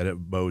experience that it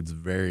bodes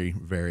very,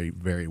 very,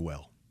 very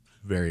well.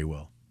 Very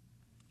well.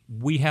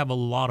 We have a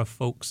lot of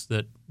folks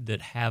that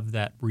have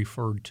that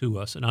referred to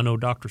us. And I know,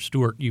 Dr.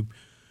 Stewart,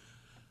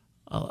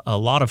 a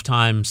lot of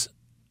times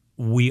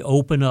we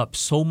open up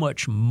so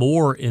much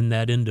more in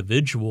that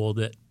individual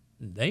that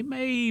they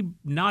may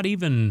not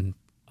even,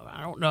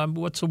 I don't know,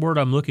 what's the word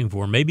I'm looking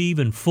for, maybe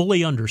even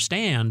fully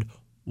understand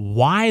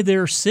why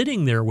they're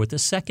sitting there with a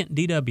second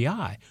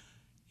DWI.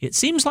 It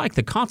seems like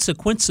the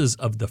consequences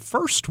of the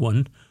first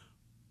one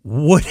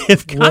would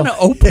have kind of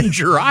opened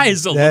your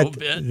eyes a little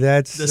bit.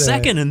 That's the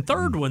second and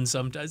third one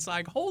sometimes. It's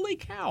like, holy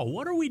cow,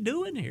 what are we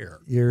doing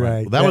here? You're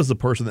right. Well, that was the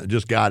person that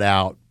just got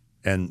out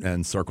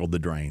and circled the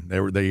drain.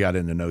 They got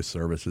into no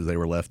services. They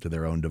were left to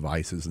their own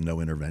devices, and no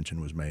intervention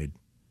was made.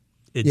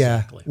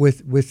 Exactly. Yeah,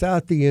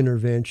 without the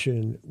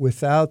intervention,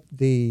 without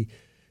the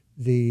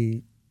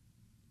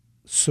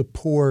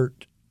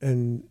support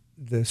and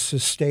the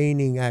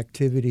sustaining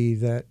activity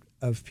that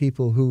of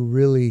people who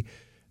really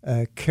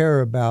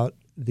care about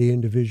the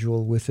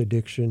individual with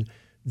addiction,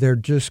 they're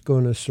just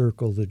going to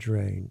circle the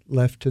drain,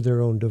 left to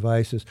their own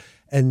devices.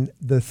 And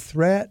the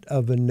threat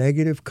of a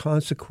negative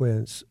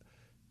consequence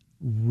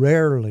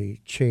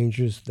rarely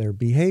changes their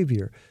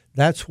behavior.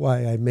 That's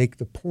why I make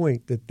the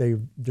point that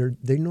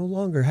they no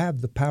longer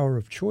have the power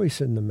of choice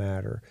in the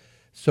matter.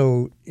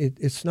 So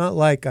it's not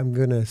like I'm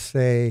going to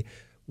say,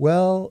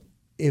 well,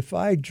 if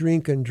I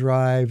drink and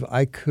drive,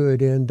 I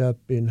could end up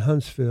in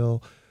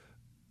Huntsville.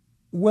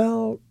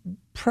 Well,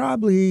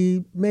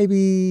 probably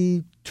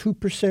maybe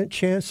 2%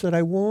 chance that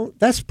I won't.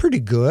 That's pretty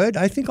good.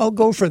 I think I'll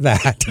go for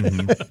that.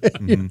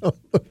 Mm-hmm. You know?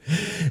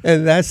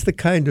 And that's the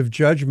kind of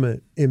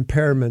judgment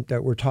impairment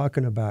that we're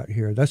talking about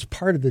here. That's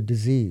part of the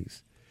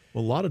disease.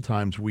 Well, a lot of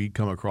times we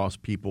come across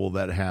people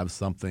that have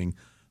something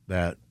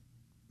that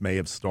may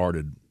have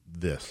started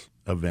this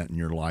event in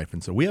your life.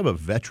 And so we have a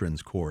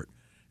veterans court.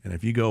 And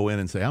if you go in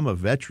and say, I'm a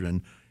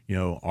veteran, you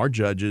know, our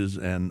judges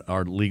and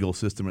our legal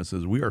system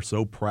says, we are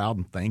so proud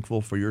and thankful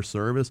for your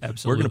service.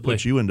 Absolutely. We're going to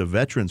put you into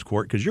veterans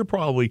court because you're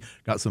probably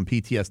got some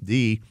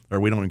PTSD, or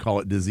we don't even call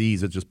it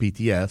disease. It's just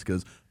PTS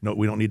because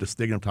we don't need to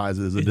stigmatize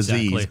it as a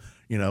disease.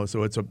 You know,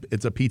 so it's a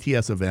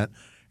PTS event,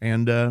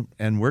 and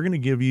we're going to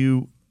give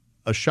you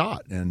a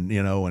shot, and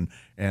you know,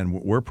 and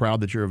we're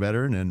proud that you're a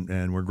veteran,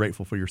 and we're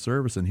grateful for your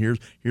service. And here's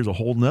a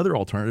whole nother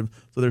alternative.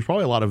 So there's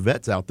probably a lot of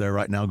vets out there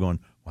right now going,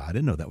 wow, I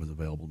didn't know that was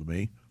available to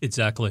me.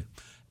 Exactly.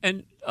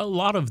 And a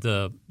lot of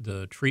the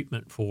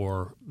treatment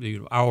for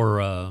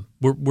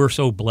we're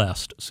so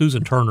blessed.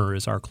 Susan Turner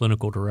is our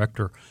clinical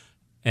director,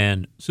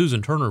 and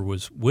Susan Turner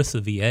was with the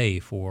VA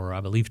for,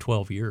 I believe,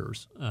 12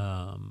 years.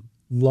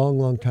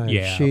 Long time.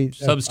 Yeah, head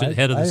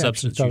of the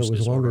substance I thought use it was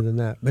disorder. longer than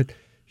that, but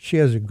she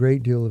has a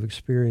great deal of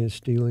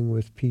experience dealing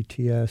with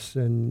PTS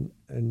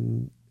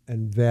and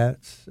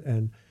vets,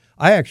 and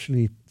I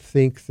actually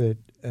think that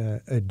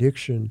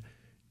addiction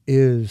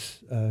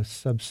is a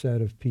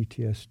subset of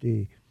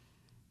PTSD.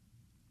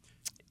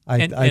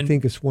 I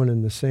think it's one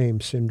and the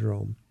same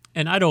syndrome.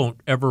 And I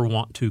don't ever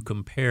want to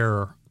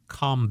compare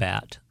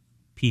combat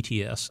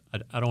PTS.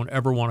 I don't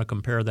ever want to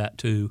compare that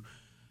to,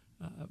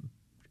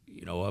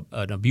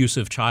 an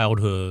abusive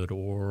childhood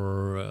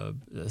or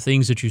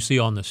things that you see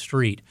on the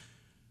street.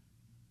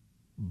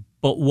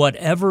 But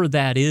whatever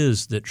that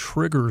is that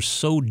triggers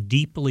so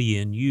deeply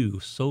in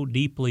you, so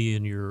deeply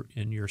in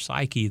your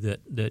psyche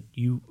that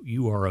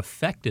you are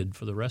affected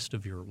for the rest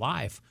of your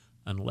life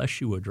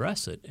unless you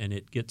address it, and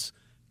it gets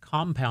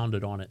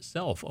compounded on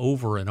itself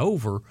over and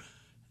over,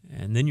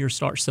 and then you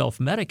start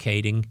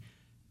self-medicating.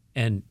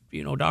 And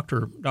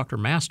Dr.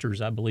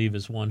 Masters, I believe,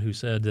 is one who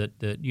said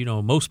that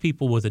most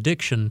people with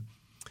addiction,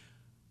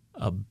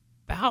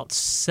 about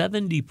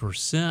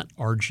 70%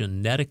 are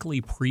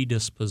genetically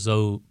predisposed,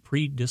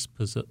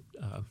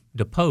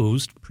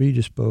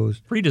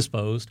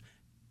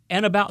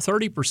 and about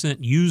 30%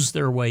 use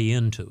their way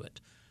into it.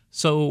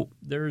 So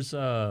there's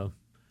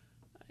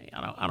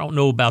I don't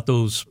know about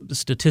those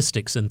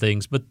statistics and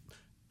things, but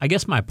I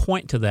guess my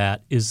point to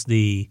that is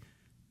the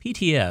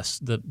PTS,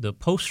 the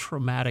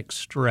post-traumatic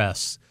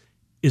stress,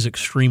 is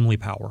extremely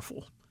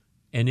powerful,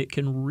 and it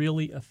can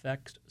really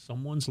affect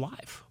someone's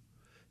life.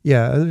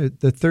 Yeah,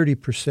 the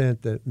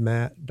 30%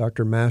 that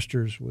Dr.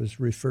 Masters was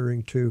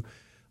referring to,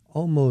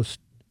 almost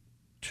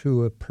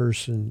to a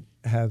person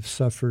have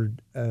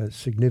suffered a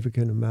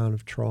significant amount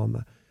of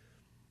trauma.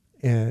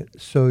 And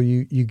so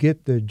you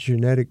get the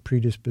genetic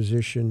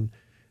predisposition,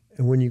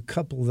 and when you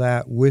couple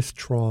that with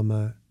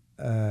trauma,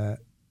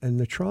 and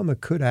the trauma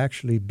could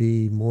actually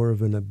be more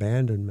of an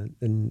abandonment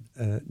than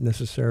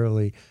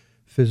necessarily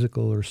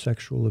physical or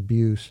sexual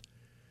abuse.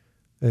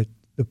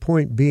 The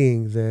point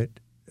being that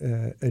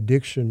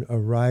addiction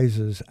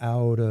arises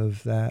out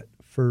of that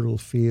fertile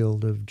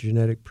field of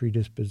genetic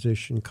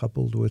predisposition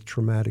coupled with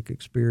traumatic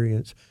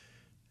experience,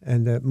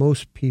 and that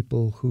most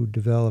people who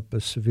develop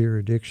a severe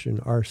addiction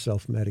are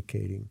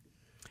self-medicating.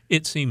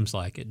 It seems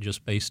like it,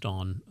 just based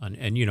on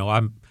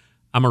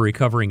I'm a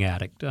recovering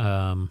addict.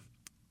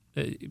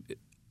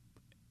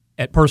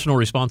 At Personal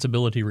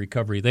Responsibility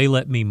Recovery, they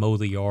let me mow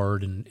the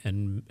yard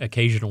and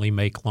occasionally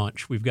make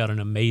lunch. We've got an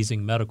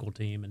amazing medical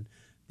team, and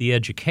the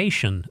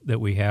education that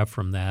we have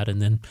from that, and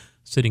then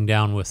sitting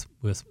down with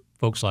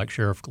folks like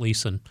Sheriff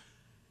Gleason,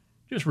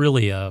 just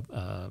really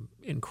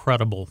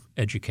incredible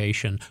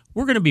education.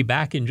 We're going to be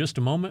back in just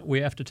a moment.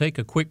 We have to take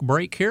a quick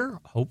break here.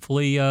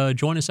 Hopefully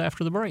join us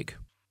after the break.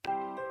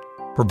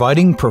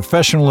 Providing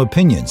professional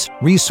opinions,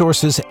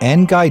 resources,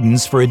 and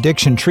guidance for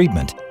addiction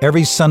treatment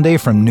every Sunday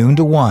from noon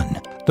to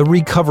 1. The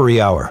Recovery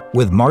Hour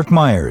with Mark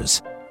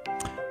Myers.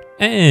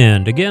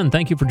 And again,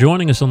 thank you for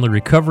joining us on the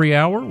Recovery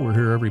Hour. We're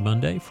here every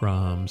Monday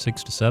from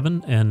 6 to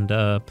 7. And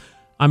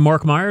I'm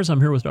Mark Myers. I'm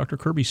here with Dr.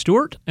 Kirby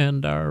Stewart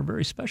and our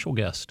very special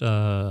guest,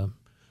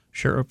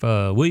 Sheriff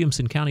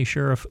Williamson County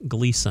Sheriff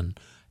Gleason.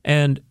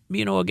 And,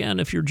 again,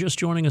 if you're just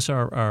joining us,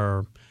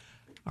 our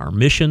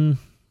mission,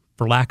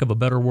 for lack of a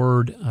better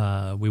word,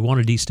 we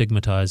want to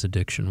destigmatize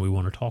addiction. We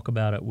want to talk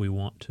about it. We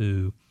want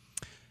to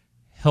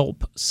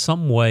help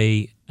some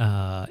way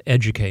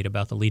educate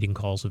about the leading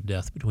cause of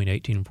death between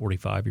 18 and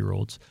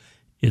 45-year-olds.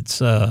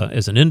 It's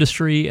as an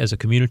industry, as a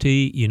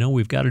community,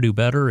 we've got to do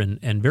better,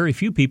 and very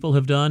few people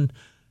have done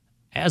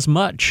as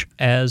much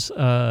as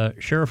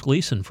Sheriff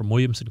Gleason from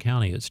Williamson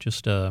County. It's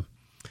just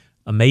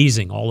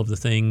amazing, all of the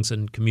things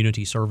and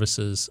community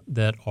services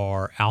that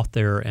are out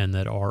there and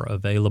that are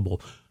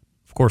available.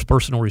 Of course,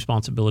 Personal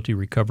Responsibility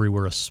Recovery,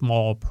 we're a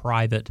small,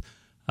 private,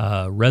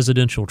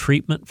 residential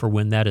treatment for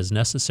when that is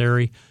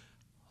necessary,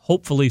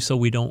 hopefully so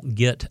we don't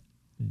get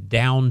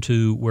down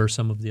to where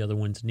some of the other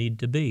ones need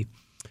to be.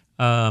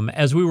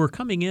 As we were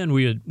coming in,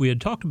 we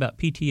had talked about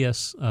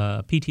PTS,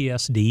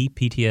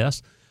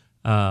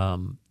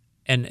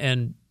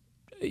 and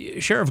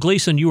Sheriff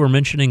Gleason, you were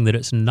mentioning that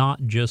it's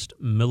not just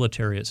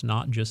military, it's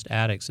not just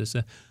addicts, it's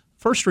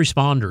first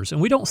responders,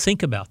 and we don't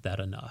think about that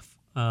enough.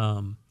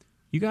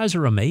 You guys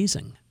are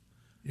amazing.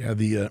 Yeah,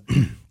 the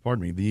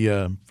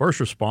first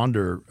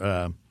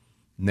responder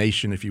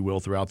nation, if you will,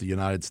 throughout the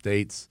United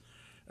States,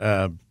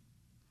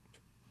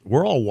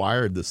 we're all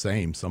wired the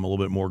same. Some a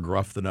little bit more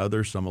gruff than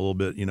others, some a little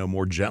bit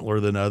more gentler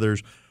than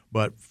others.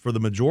 But for the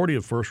majority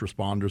of first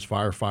responders,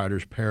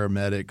 firefighters,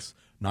 paramedics,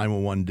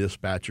 911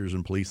 dispatchers,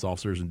 and police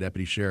officers and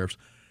deputy sheriffs,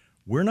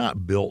 we're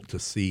not built to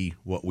see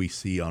what we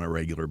see on a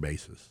regular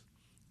basis.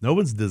 No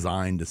one's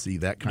designed to see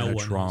that kind of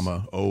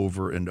trauma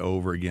over and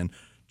over again.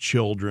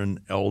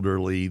 Children,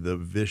 elderly, the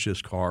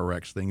vicious car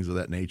wrecks, things of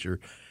that nature.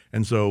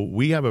 And so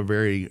we have a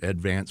very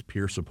advanced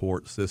peer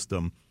support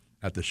system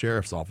at the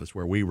sheriff's office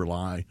where we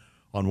rely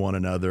on one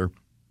another.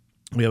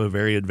 We have a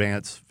very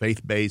advanced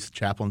faith-based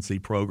chaplaincy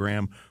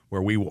program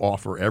where we will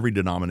offer every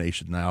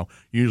denomination now.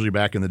 Usually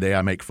back in the day,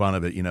 I make fun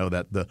of it,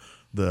 that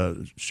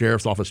the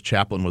sheriff's office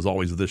chaplain was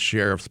always the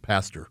sheriff's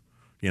pastor.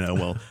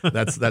 Well,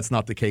 that's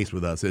not the case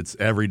with us. It's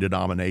every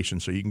denomination,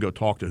 so you can go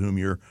talk to whom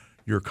you're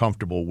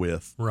comfortable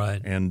with.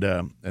 Right.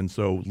 And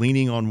so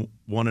leaning on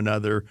one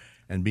another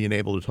and being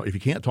able to talk. If you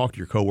can't talk to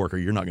your coworker,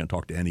 you're not going to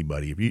talk to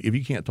anybody. If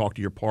you can't talk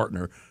to your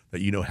partner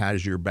that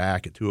has your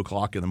back at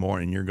 2:00 in the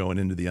morning, you're going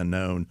into the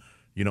unknown.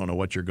 You don't know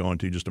what you're going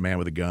to, just a man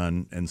with a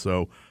gun. And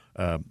so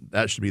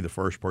that should be the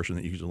first person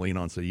that you should lean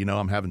on. Say,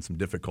 I'm having some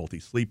difficulty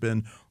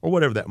sleeping or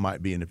whatever that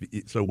might be. And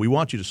so we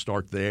want you to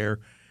start there.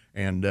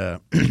 And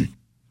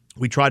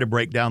we try to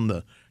break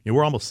down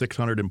we're almost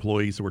 600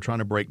 employees, so we're trying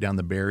to break down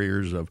the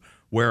barriers of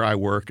where I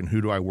work and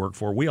who do I work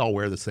for. We all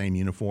wear the same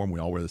uniform. We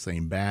all wear the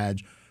same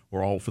badge.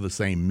 We're all for the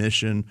same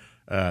mission.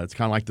 It's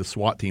kind of like the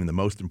SWAT team. The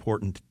most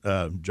important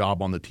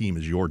job on the team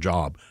is your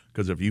job,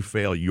 because if you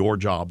fail your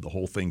job, the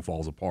whole thing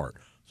falls apart.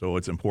 So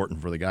it's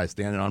important for the guy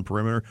standing on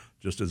perimeter,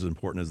 just as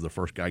important as the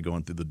first guy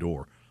going through the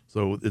door.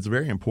 So it's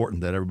very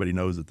important that everybody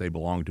knows that they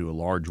belong to a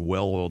large,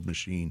 well-oiled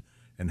machine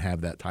and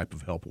have that type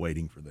of help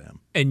waiting for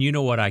them. And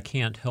what I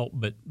can't help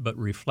but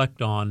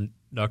reflect on,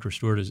 Dr.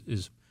 Stewart,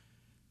 is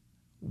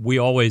we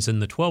always in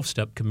the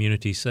 12-step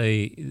community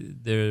say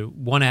the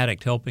one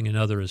addict helping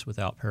another is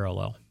without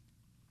parallel.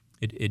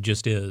 It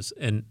just is.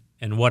 And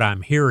what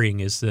I'm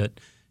hearing is that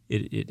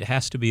it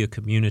has to be a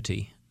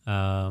community.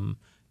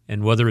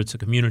 And whether it's a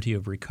community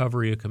of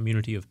recovery, a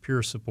community of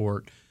peer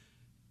support,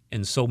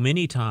 and so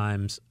many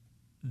times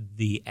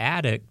the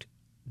addict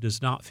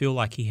does not feel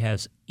like he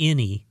has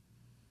any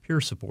peer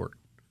support.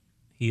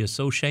 He is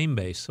so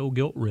shame-based, so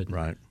guilt-ridden.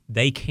 Right.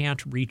 They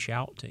can't reach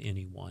out to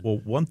anyone. Well,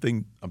 one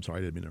thing – I'm sorry,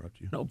 I didn't mean to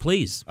interrupt you. No,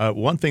 please.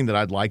 One thing that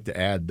I'd like to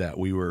add that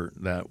we were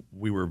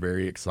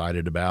very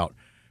excited about,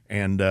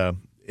 and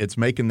it's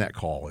making that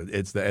call.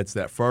 It's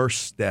that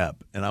first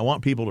step. And I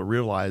want people to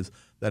realize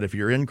that if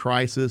you're in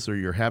crisis or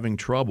you're having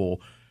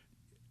trouble,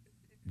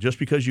 just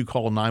because you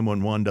call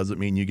 911 doesn't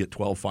mean you get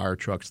 12 fire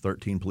trucks,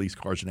 13 police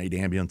cars, and 8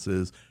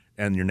 ambulances,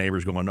 and your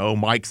neighbor's going, oh,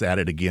 Mike's at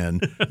it again.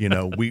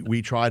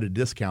 We try to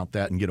discount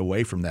that and get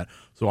away from that.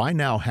 So I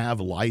now have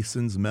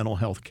licensed mental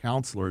health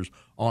counselors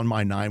on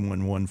my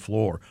 911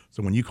 floor.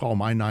 So when you call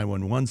my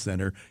 911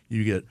 center,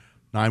 you get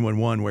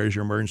 911, where's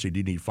your emergency? Do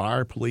you need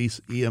fire, police,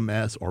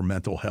 EMS, or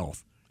mental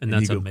health? And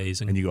that's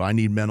amazing. And you go, I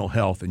need mental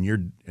health, and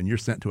you're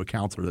sent to a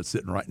counselor that's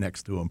sitting right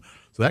next to them.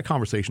 So that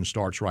conversation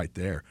starts right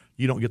there.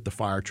 You don't get the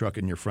fire truck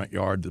in your front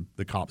yard,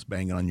 the cops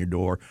banging on your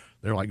door.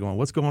 They're like going,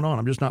 what's going on?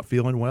 I'm just not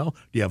feeling well.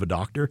 Do you have a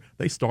doctor?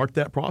 They start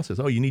that process.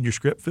 Oh, you need your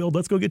script filled?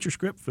 Let's go get your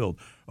script filled.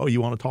 Oh,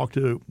 you want to talk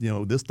to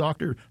this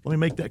doctor? Let me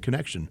make that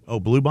connection. Oh,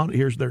 Blue Bonnet,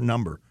 here's their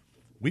number.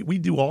 We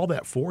do all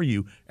that for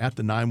you at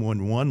the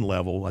 911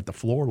 level, at the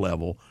floor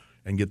level,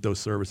 and get those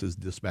services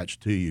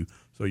dispatched to you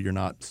so you're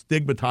not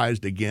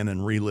stigmatized again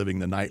and reliving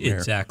the nightmare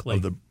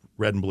of the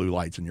red and blue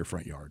lights in your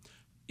front yard.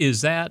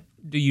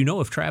 Do you know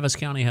if Travis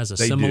County has a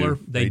similar?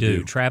 They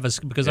do. Travis,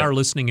 because our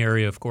listening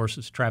area, of course,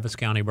 is Travis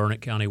County,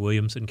 Burnett County,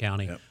 Williamson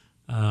County. Yep.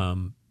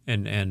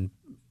 And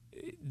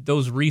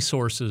those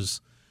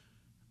resources,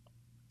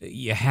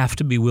 you have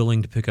to be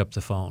willing to pick up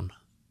the phone.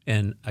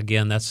 And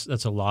again, that's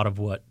a lot of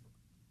what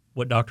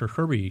Dr.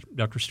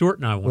 Stewart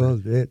and I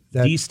want to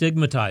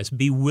destigmatize,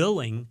 be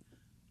willing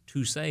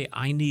to say,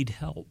 I need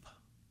help.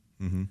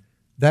 Mm-hmm.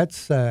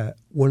 That's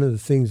one of the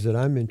things that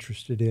I'm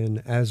interested in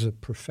as a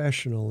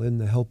professional in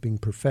the helping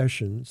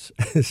professions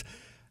is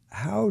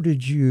how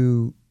did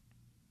you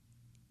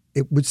 –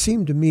 it would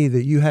seem to me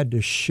that you had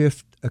to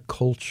shift a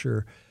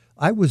culture.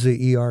 I was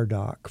an ER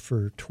doc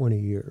for 20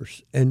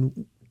 years,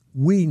 and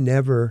we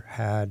never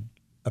had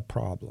a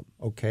problem,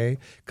 okay?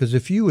 Because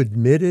if you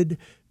admitted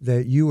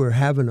that you were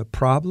having a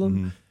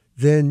problem,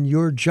 then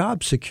your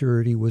job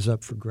security was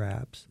up for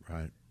grabs.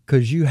 Right.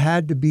 Because you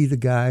had to be the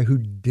guy who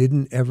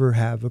didn't ever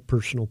have a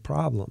personal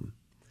problem.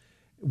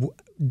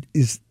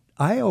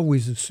 I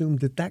always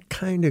assumed that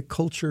kind of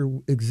culture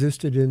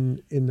existed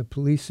in the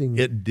policing.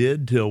 It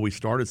did till we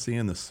started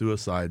seeing the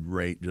suicide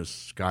rate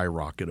just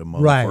skyrocket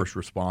among Right. first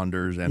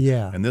responders,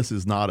 Yeah. and this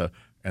is not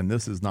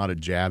a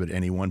jab at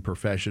any one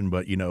profession,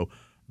 but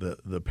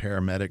the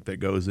paramedic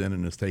that goes in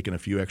and is taking a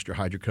few extra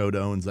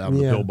hydrocodones out of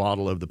the Yeah. pill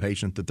bottle of the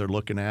patient that they're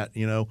looking at,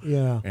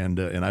 Yeah. and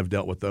I've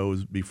dealt with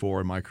those before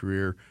in my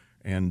career,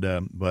 and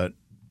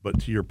but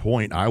to your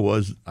point,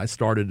 I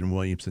started in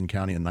Williamson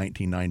County in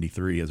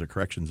 1993 as a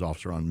corrections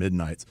officer on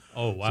midnights.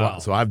 Oh, wow.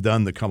 So I've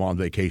done the come on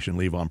vacation,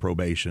 leave on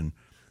probation,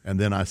 and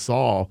then I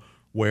saw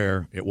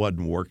where it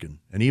wasn't working,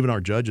 and even our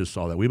judges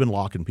saw that. We've been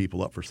locking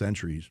people up for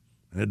centuries,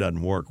 and it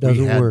doesn't work.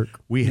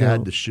 We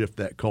had to shift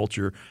that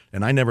culture,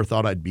 and I never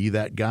thought I'd be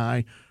that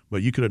guy,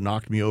 but you could have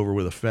knocked me over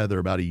with a feather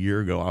about a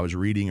year ago. I was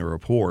reading a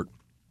report,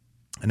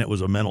 and it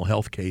was a mental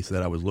health case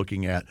that I was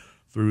looking at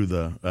through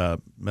the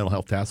mental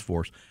health task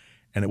force.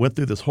 And it went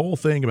through this whole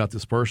thing about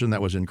this person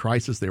that was in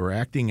crisis. They were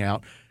acting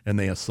out, and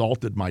they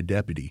assaulted my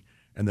deputy.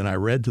 And then I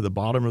read to the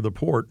bottom of the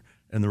report,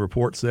 and the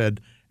report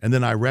said, and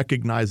then I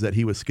recognized that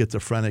he was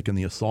schizophrenic, and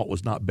the assault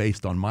was not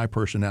based on my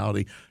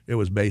personality. It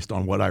was based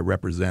on what I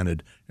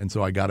represented. And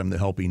so I got him the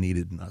help he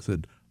needed. And I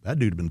said, that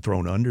dude had been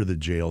thrown under the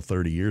jail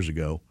 30 years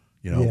ago,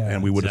 Yeah,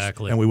 and we would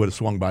have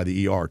swung by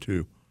the ER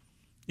too.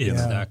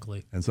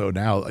 Exactly. And so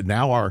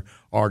now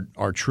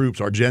our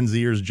troops, our Gen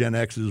Zers, Gen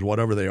Xs,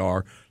 whatever they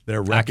are,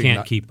 I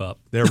can't keep up.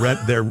 They're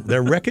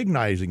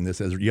recognizing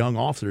this as young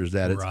officers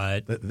that it's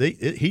Right.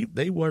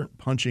 They weren't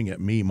punching at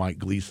me, Mike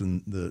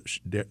Gleason, the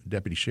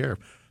deputy sheriff.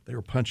 They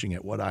were punching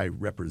at what I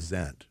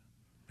represent.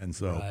 And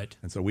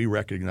so we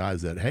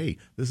recognize that, hey,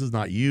 this is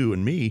not you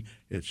and me.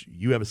 It's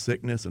you have a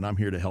sickness, and I'm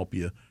here to help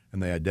you.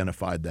 And they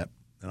identified that,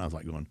 and I was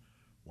like going,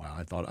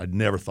 wow, I'd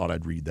never thought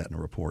I'd read that in a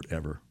report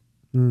ever.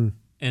 Mm.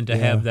 And to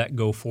have that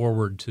go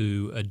forward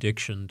to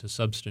addiction, to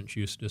substance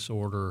use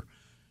disorder,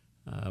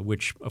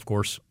 which, of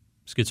course,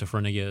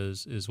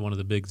 schizophrenia is one of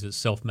the bigs that's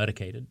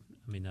self-medicated.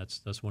 I mean,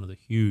 that's one of the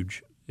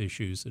huge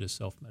issues that is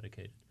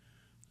self-medicated.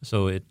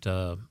 So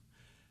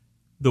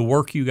the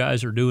work you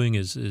guys are doing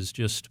is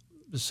just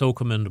so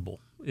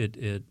commendable.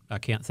 I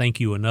can't thank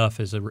you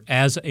enough as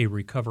a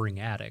recovering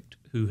addict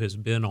who has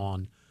been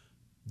on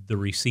the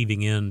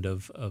receiving end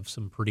of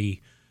some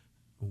pretty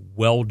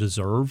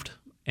well-deserved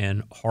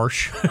and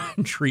harsh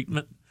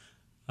treatment.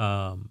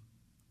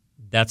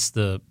 That's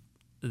the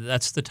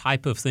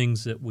type of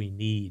things that we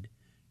need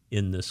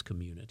in this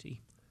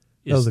community.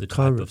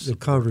 The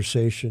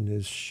conversation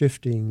is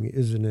shifting,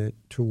 isn't it,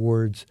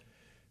 towards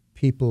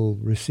people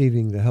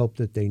receiving the help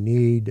that they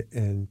need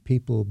and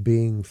people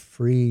being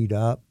freed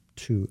up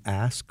to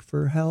ask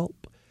for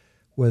help,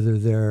 whether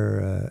they're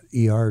an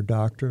ER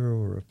doctor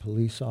or a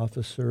police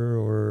officer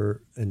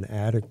or an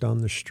addict on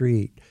the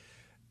street.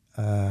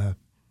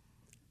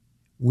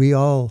 We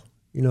all,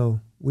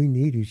 we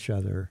need each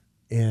other,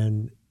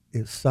 and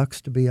it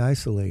sucks to be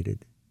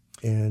isolated,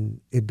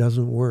 and it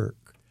doesn't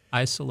work.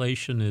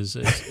 Isolation is,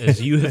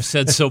 as you have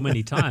said so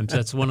many times,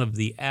 that's one of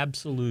the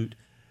absolute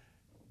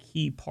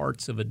key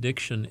parts of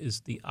addiction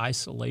is the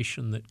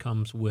isolation that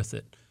comes with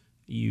it.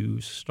 You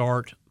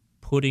start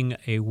putting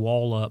a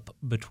wall up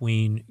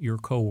between your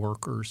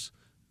coworkers,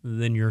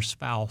 then your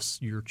spouse,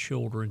 your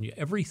children,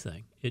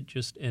 everything. It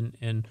just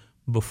and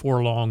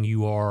before long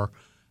you are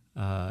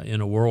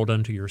in a world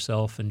unto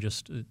yourself, and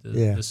just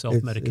the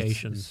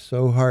self-medication. It's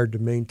so hard to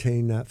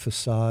maintain that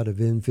facade of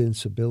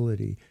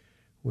invincibility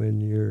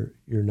when you're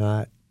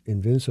not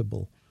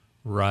invincible.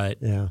 Right.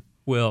 Yeah.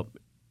 Well,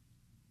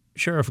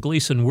 Sheriff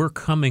Gleason, we're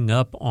coming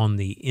up on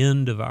the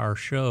end of our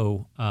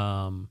show.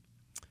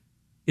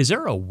 Is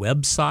there a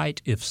website,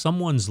 if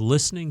someone's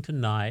listening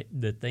tonight,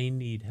 that they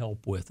need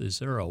help with? Is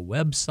there a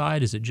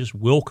website? Is it just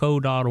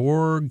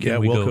wilco.org? Yeah,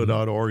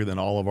 wilco.org, and then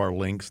all of our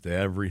links to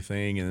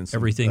everything. And then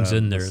everything's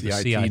in there, the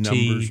CIT.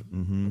 Numbers,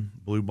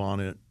 Blue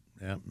Bonnet,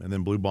 and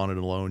then Blue Bonnet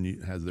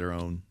alone has their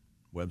own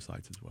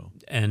websites as well.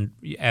 And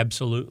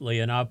absolutely.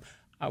 And I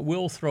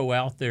will throw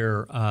out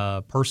there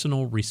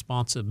personal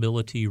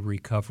responsibility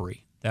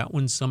recovery. That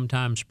one's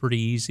sometimes pretty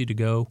easy to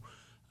go.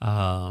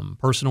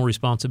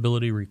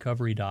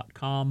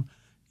 Personalresponsibilityrecovery.com.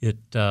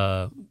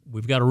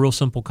 We've got a real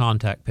simple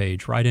contact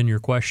page. Write in your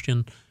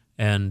question,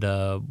 and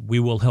we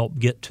will help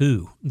get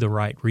to the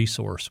right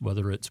resource,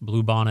 whether it's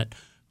Blue Bonnet,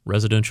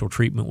 residential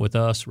treatment with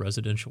us,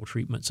 residential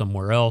treatment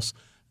somewhere else.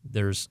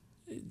 There's,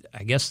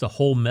 I guess, the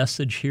whole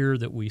message here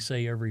that we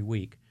say every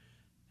week: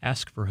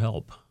 ask for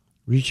help.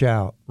 Reach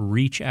out.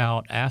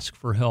 Ask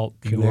for help.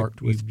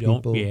 Connect with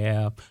people.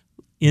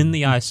 In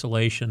the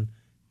isolation,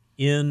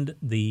 end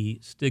the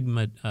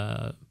stigma,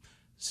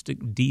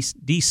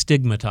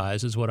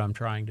 destigmatize is what I'm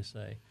trying to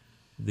say,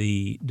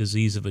 the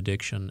disease of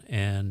addiction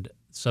and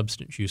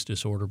substance use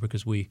disorder,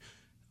 because we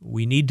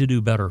need to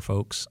do better,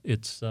 folks.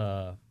 It's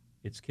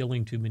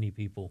killing too many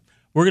people.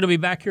 We're going to be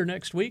back here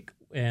next week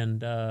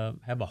and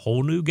have a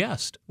whole new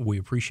guest. We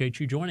appreciate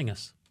you joining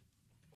us.